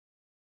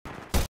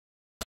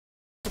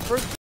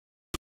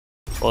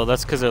 Well,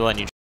 that's because they're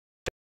letting you.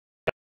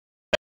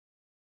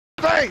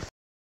 Face!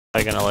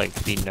 I'm gonna like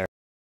be nerfed.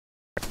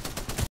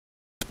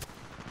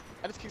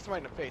 I just kicked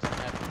somebody in the face.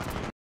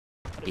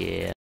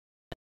 Yeah.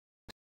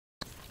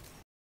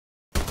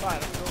 Fine,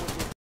 I'm going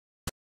with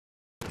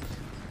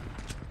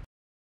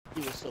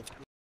you. He was so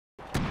cool.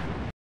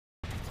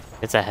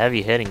 It's a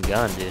heavy hitting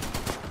gun, dude.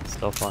 It's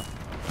so fun.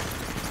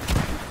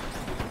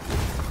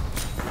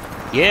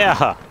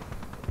 Yeah!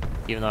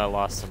 Even though I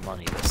lost some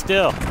money, but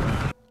still.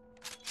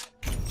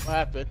 What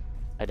happened?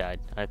 I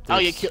died. I threw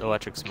you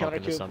electric smoke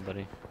into counterkilled?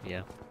 somebody.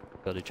 Yeah.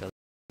 Killed each other.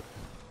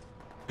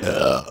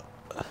 Yeah.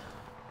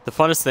 The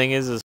funnest thing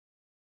is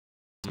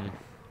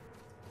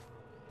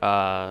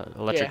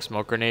electric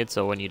smoke grenade,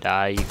 so when you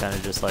die, you kind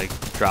of just like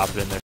drop it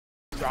in there.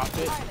 Drop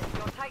it?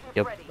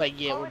 Yep. Like,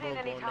 yeah, we're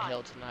both going to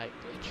hell tonight,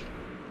 bitch.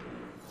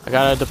 I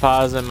got a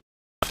deposit.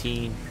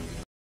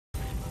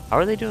 How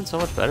are they doing so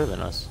much better than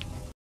us?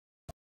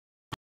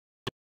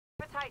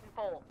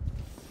 Titanfall.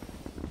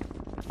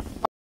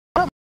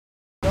 I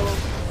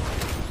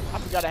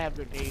forgot I have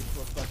grenades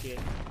for fucking.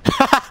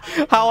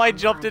 How I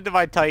jumped into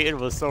my Titan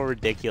was so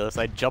ridiculous.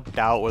 I jumped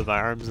out with my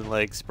arms and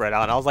legs spread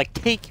out, and I was like,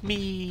 "Take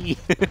me!"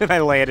 and I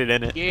landed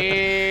in it.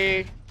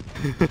 Yeah.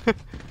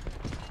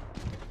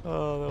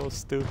 Oh, that was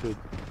stupid.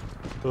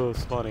 Oh, it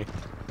was funny.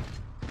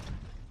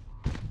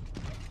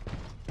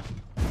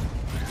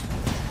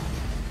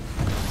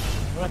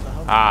 What the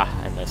hell?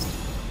 Ah, I missed.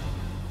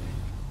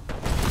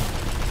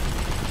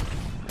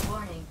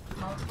 Warning.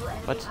 Multiple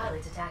enemy What?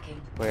 pilots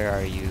attacking. Where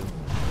are you?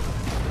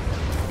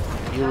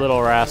 You little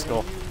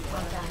rascal.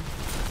 Well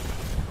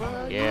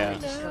done. Yeah.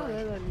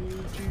 Destroyed.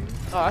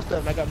 Oh, I still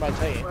haven't got my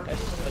Titan. We're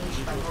That's being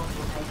engaged by unusual.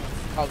 multiple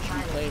Titans. How should we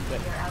Pilot, claim that?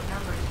 we are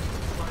outnumbered 2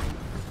 to 1.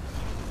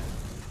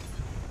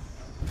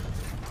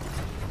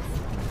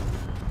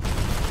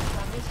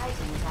 Friendly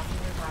Titan attacking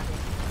your target.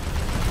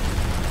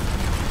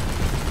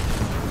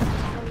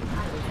 Enemy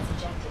pilot has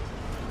ejected.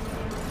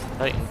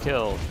 Titan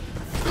killed.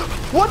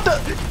 What the?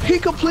 He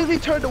completely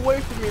turned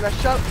away from me and I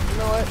shot. You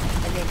know what?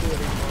 I can't do it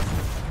anymore.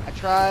 I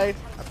tried.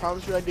 I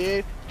promise you I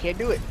did. Can't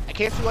do it. I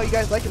can't see why you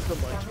guys like him so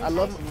much. I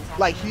love him.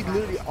 Like, he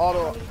literally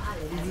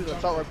he's using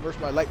assault rifle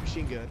versus my light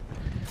machine gun.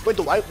 Wait,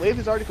 the white wave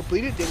is already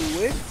completed? Did we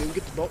win? Did we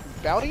get the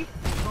bounty?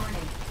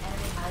 Warning.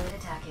 Enemy pilot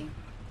attacking.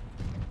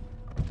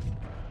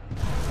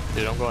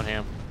 Dude, I'm going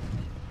ham.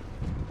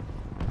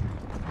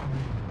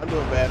 I'm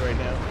doing bad right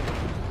now.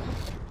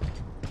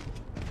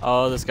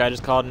 Oh, this guy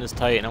just called in his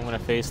Titan. I'm gonna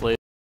face laser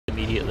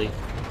immediately.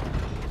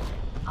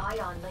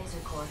 Ion laser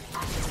core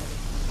activated.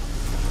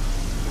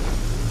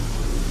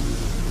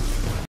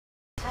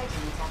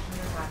 Titan attacking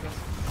your target.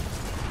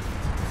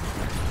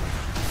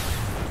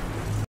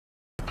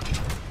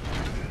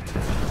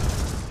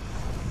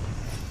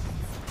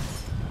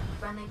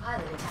 Friendly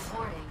pilot attack.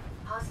 Warning.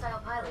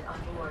 Hostile pilot on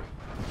board.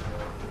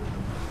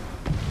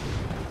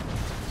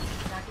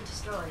 Target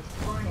destroyed.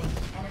 Warning.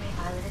 Enemy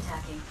pilot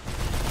attacking.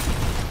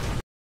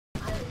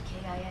 Pilot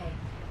KIA.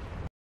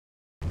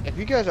 If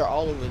you guys are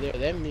all over there,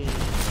 that means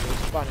we're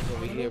spawning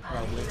over Enemy here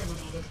pilot probably.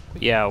 eliminated.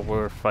 Yeah,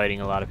 we're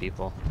fighting a lot of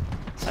people.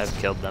 I've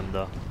killed them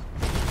though.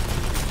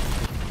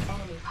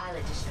 Enemy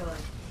pilot destroyed.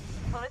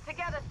 Pull it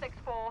together,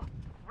 6-4.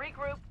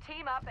 Regroup,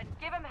 team up, and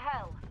give him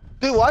hell.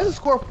 Dude, why is the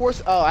score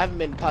force? Oh, I haven't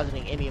been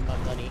depositing any of my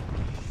money.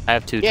 I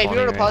have 220 Yeah, if you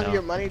don't right deposit now.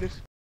 your money,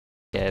 just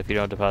Yeah, if you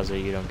don't deposit,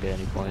 you don't get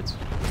any points.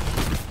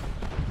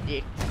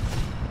 yeah.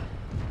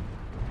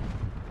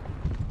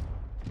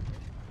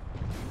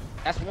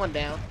 That's one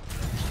down.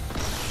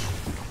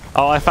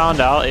 Oh, I found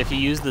out if you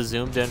use the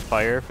zoomed in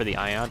fire for the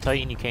Ion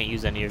Titan, you can't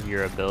use any of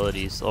your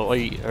abilities. Or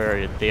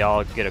they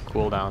all get a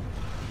cooldown.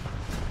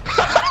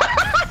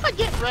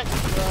 Get wrecked,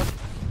 bro.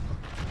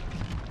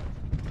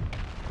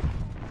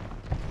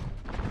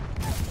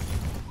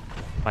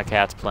 My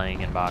cat's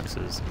playing in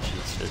boxes, and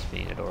she's just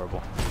being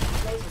adorable.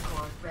 Laser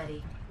core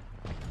ready.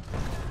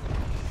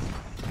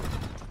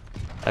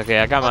 Okay,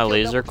 I got my Fuck your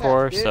laser double tap,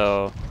 core, bitch.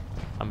 so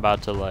I'm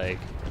about to like...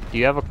 Do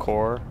you have a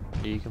core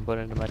that you can put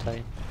into my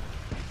Titan?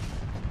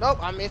 Nope,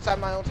 I'm inside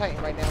my own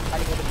Titan right now. I'm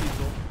fighting other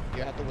people.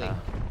 You have to wait.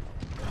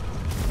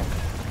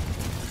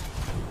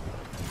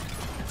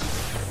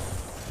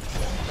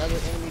 Another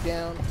enemy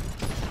down.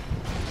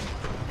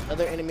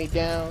 Another enemy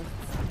down.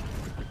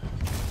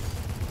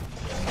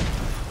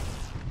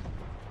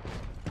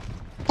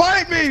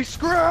 Fight me,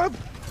 scrub!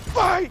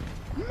 Fight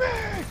me!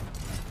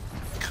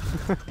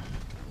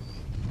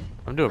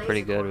 I'm doing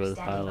pretty good with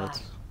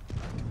pilots.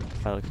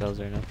 Pilot kills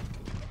right now.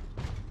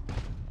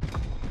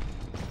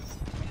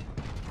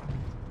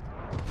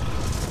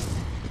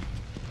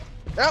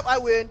 Yep, I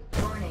win.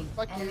 Warning,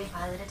 Fuck enemy you.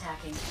 pilot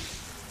attacking.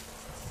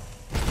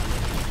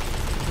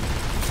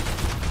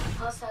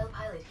 Hostile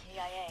pilot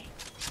KIA.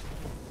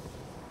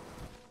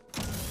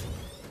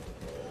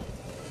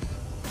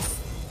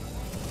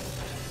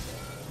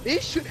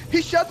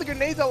 He shot the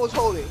grenades I was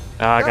holding.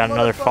 Oh, I That got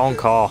another phone motherfucker-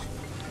 call.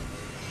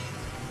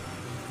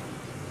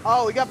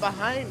 Oh, he got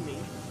behind me.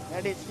 I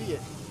didn't see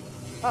it.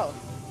 Oh.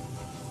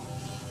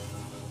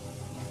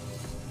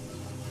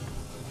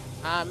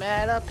 I'm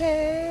at a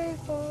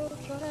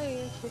payphone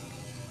trying to...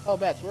 Oh,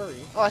 Bats, where are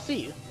you? Oh, I see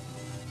you.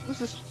 Who's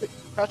this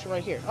crouching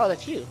right here? Oh,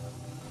 that's you.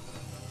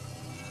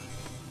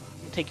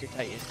 Take your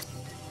Titan.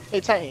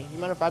 Hey, Titan, you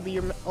mind if I be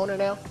your owner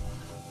now?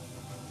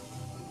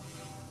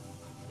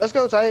 Let's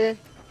go, Titan.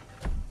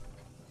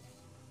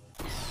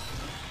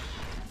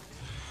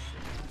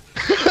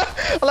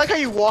 I like how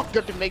you walked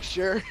up to make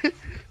sure. I'm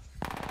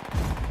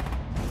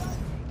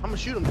gonna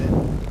shoot him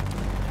then.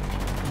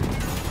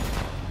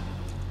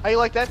 How you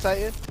like that,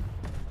 Titan?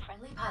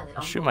 Friendly pilot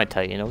I'll on shoot board. my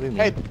Titan, it'll be me.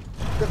 Hey,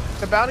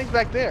 the bounty's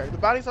back there. The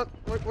bounty's on.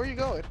 Where are you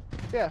going?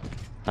 Yeah.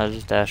 I was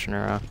just dashing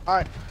around. All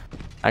right.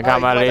 I got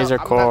my Alright, laser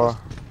I'm core.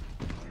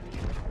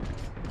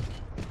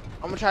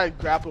 I'm gonna try to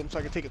grapple him so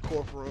I can take a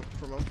core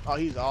from him. Oh,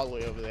 he's all the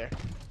way over there.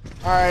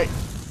 All right.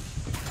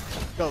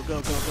 Go,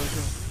 go, go, go,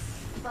 go.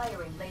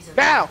 Firing laser.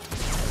 Now!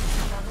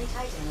 Friendly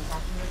Titan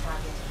attacking your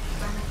target.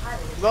 Friendly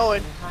pilot is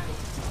Going. target.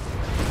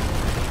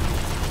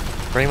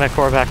 Bring my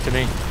core back to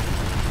me.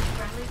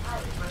 Friendly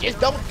pilot. Just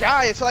don't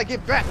die until I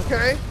get back,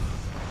 okay?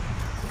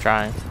 I'm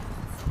trying.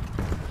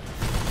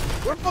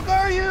 Where the fuck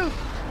are you?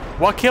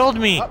 What killed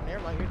me? Oh,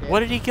 never mind, you're dead. What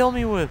did he kill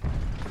me with?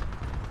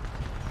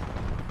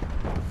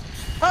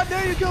 How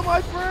dare you kill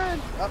my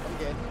friend? Oh, I'm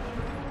dead.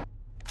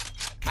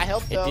 I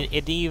helped though. It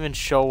didn't even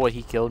show what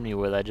he killed me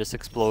with. I just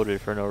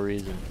exploded for no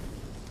reason.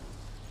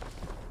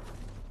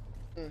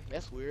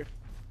 That's weird.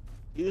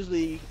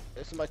 Usually,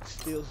 if somebody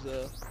steals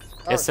the...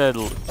 It said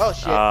Oh,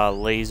 shit.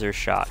 laser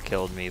shot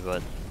killed me,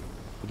 but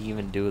would he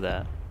even do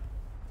that?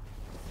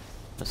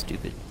 That's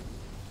stupid.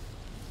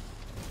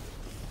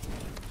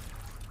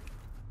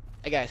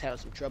 That guy's having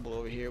some trouble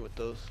over here with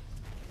those.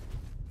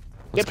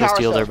 Let's Get go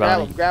steal their grab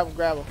bounty. him, grab him,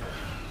 grab him.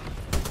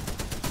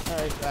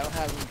 Alright, I don't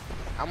have him.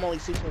 I'm only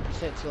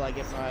 61% till I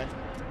get my...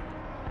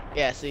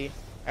 Yeah, see?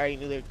 I already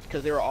knew that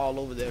because they were all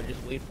over there.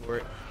 Just wait for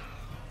it.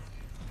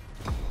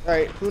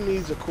 Alright, who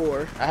needs a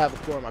core? I have a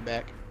core on my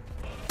back.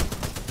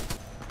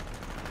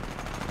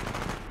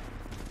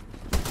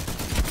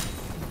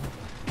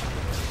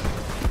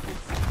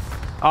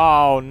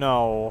 Oh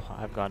no,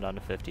 I've gone down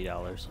to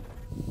 $50.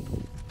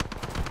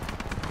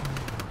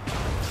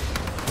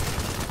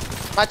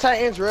 My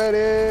Titan's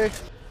ready.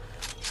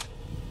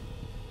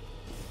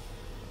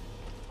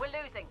 We're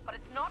losing, but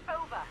it's not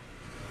over.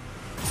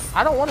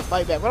 I don't want to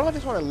fight back. Why do I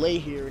just want to lay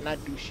here and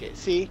not do shit?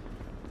 See?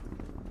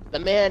 The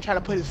man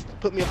trying to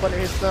put me up under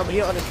his thumb, but he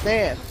don't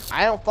understand.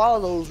 I don't follow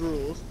those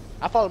rules.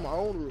 I follow my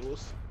own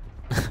rules.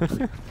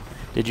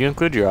 Did you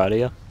include your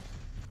audio?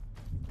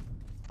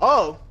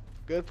 Oh,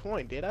 good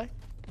point. Did I?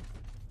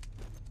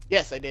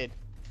 Yes, I did.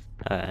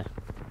 Alright.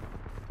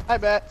 Hi,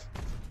 Bats.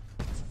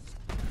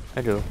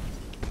 I do.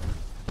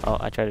 Oh,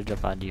 I tried to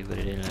jump onto you, but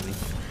it didn't let me.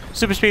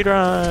 Super speed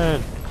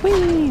run!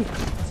 Whee!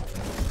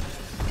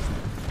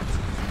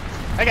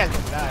 I gotta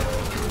die.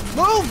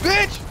 Move,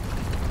 bitch!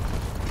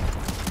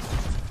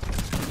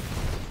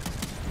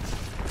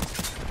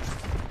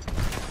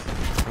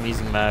 I'm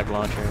using mag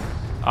launcher.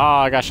 Oh,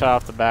 I got shot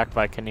off the back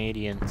by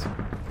Canadians.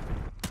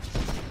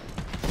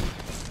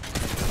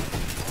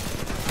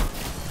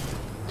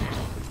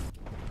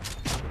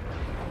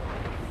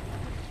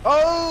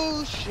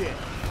 Oh shit!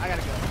 I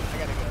gotta go. I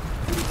gotta go.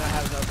 We do not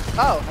have enough.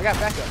 Oh, I got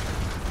backup.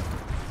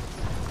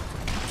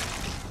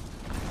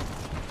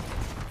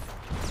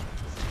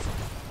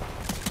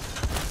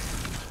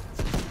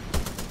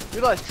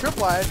 Realize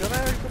tripwire. Don't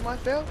I already put my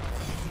fail?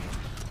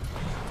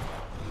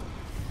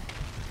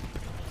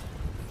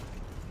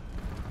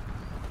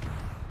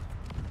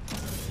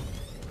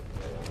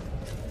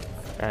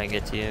 Trying to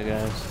get to you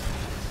guys.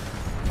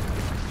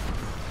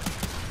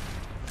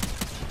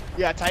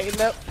 Yeah, tighten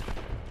up.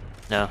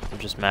 No, I'm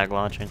just mag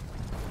launching.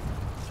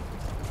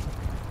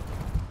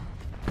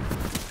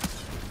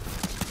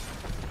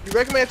 You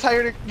recommend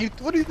tighter?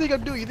 What do you think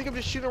I'm doing? You think I'm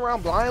just shooting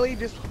around blindly?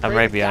 Just I'm praying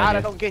right to behind God you.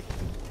 I don't get.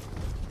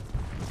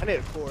 I need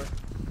a 4.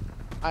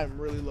 I'm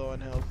really low on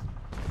health.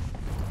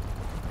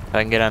 If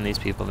I can get on these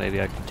people, maybe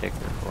I can take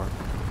their core.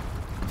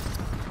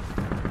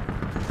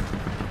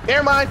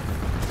 Never mind.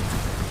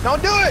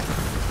 Don't do it.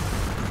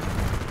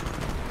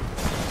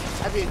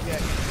 I'd be a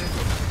jet.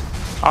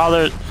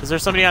 Oh, is there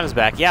somebody on his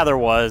back? Yeah, there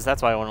was.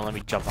 That's why I want to let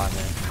me jump on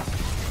there.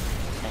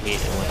 I hate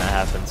it when that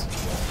happens.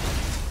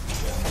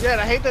 Yeah,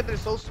 and I hate that they're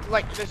so small,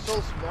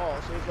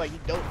 so it's like you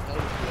don't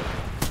notice it.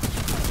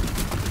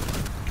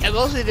 And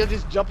mostly they'll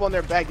just jump on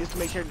their back just to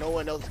make sure no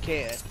one else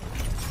can.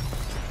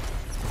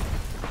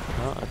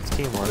 Well, that's I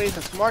teamwork. mean, it's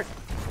a smart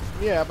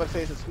Yeah, I'm about to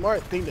say it's a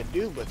smart thing to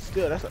do, but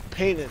still, that's a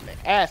pain in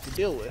the ass to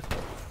deal with.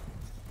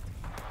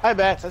 Hi,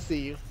 Bats. I see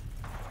you.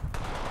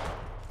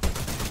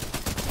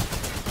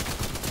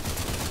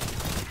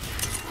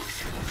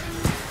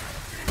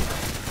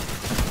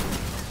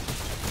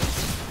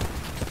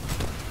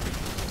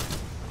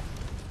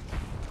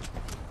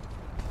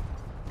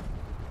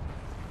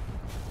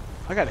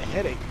 I got a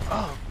headache.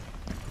 Oh.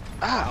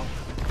 Ow.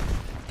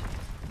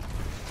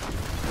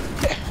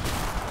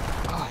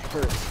 Oh, it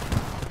hurts.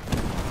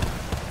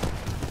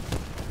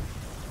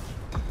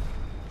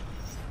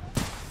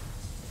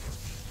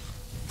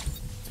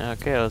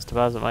 Okay, let's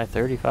deposit my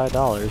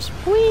 $35.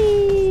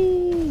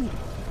 Whee!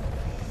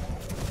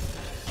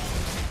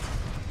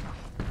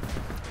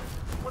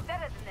 We're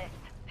better than this.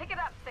 Pick it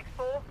up,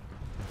 6-4.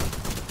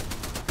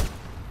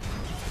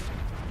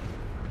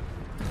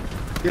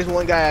 There's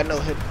one guy I know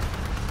hit.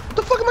 What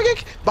the fuck am I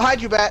getting?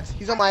 Behind you, Bats.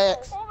 He's on my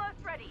X. Almost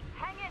ready.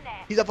 Hang in there.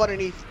 He's up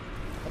underneath.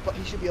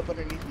 He should be up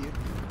underneath you.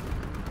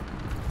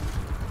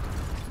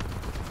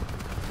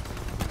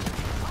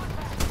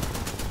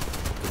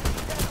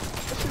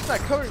 That shit's not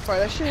covering fire.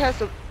 That shit has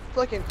to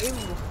fucking aim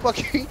with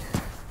fucking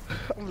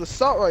with the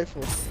assault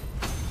rifle. It's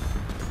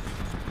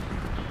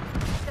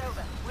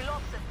over. We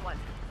lost this one.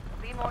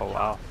 Be more Oh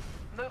wow.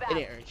 Move It out.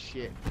 didn't earn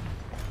shit.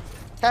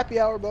 Happy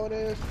hour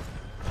bonus.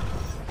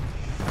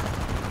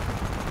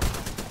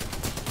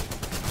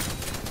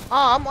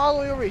 Ah, I'm all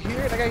the way over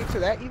here and I gotta get to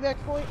that evac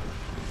point.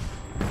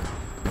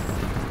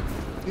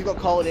 You gonna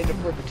call it in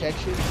for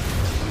protection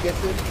when you get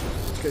them?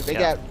 Because they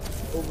got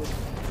over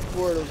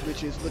 4 of those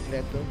bitches looking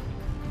at them.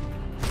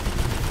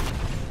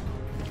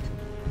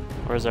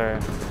 Where's our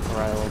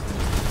rival?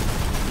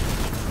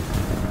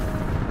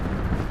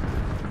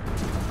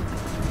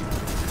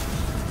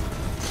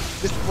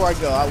 Just before I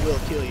go, I will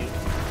kill you.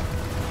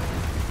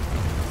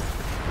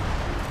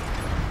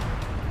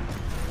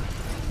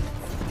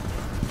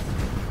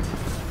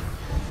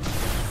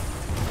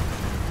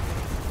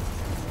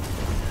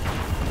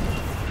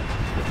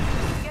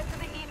 Get to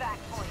the evac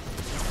point.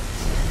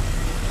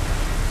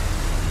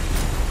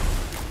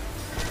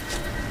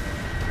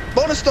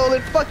 Bonus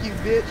stolen! Fuck you,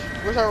 bitch!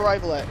 Where's our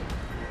rival at?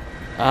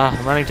 Ah,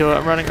 I'm running to it.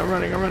 I'm running.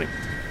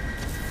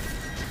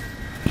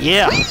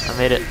 Yeah, I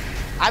made it.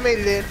 I made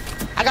it in.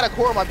 I got a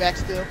core on my back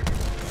still.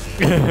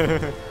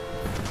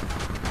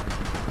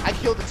 I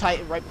killed the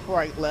Titan right before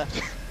I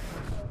left.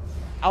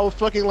 I was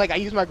fucking like, I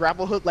used my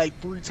grapple hook like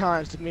 3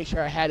 times to make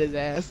sure I had his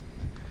ass.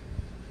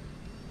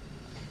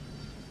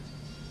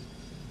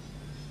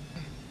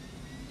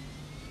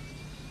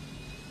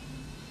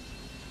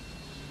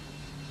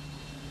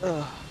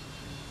 Ugh.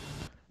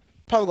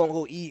 Probably gonna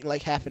go eat in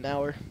like half an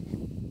hour.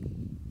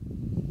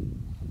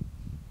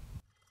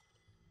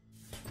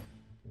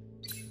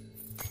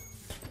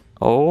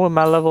 Oh, am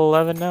I level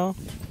 11 now?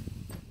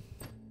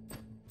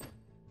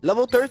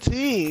 Level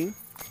 13.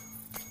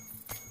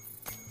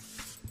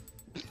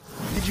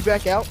 Did you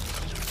back out?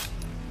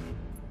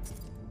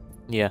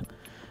 Yeah.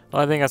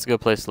 Well, I think that's a good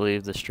place to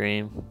leave the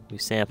stream. We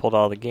sampled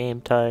all the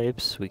game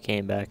types. We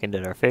came back and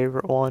did our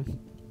favorite one.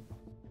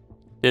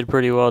 Did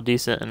pretty well,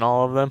 decent in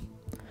all of them.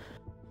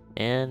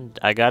 And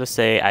I gotta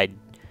say,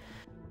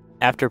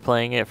 after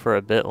playing it for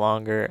a bit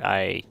longer,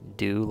 I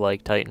do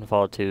like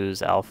Titanfall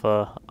 2's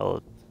alpha a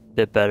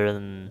bit better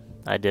than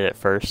I did at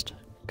first.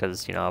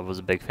 Because, you know, I was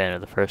a big fan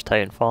of the first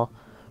Titanfall.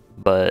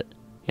 But,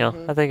 you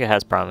know, I think it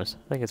has promise.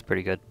 I think it's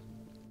pretty good.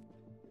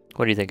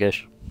 What do you think,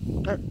 Ish?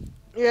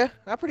 Yeah,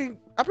 I pretty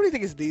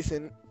think it's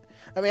decent.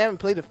 I mean, I haven't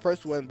played the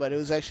first one, but it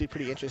was actually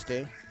pretty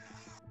interesting.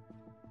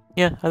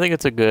 Yeah, I think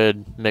it's a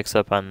good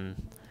mix-up on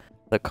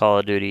the Call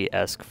of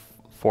Duty-esque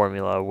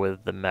formula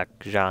with the mech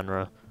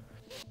genre.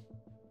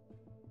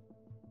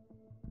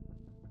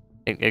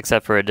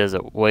 Except for it does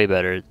it way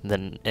better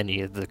than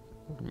any of the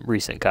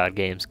recent COD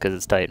games, because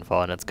it's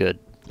Titanfall and it's good.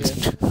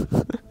 Yeah.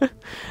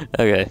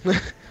 Okay,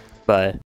 bye.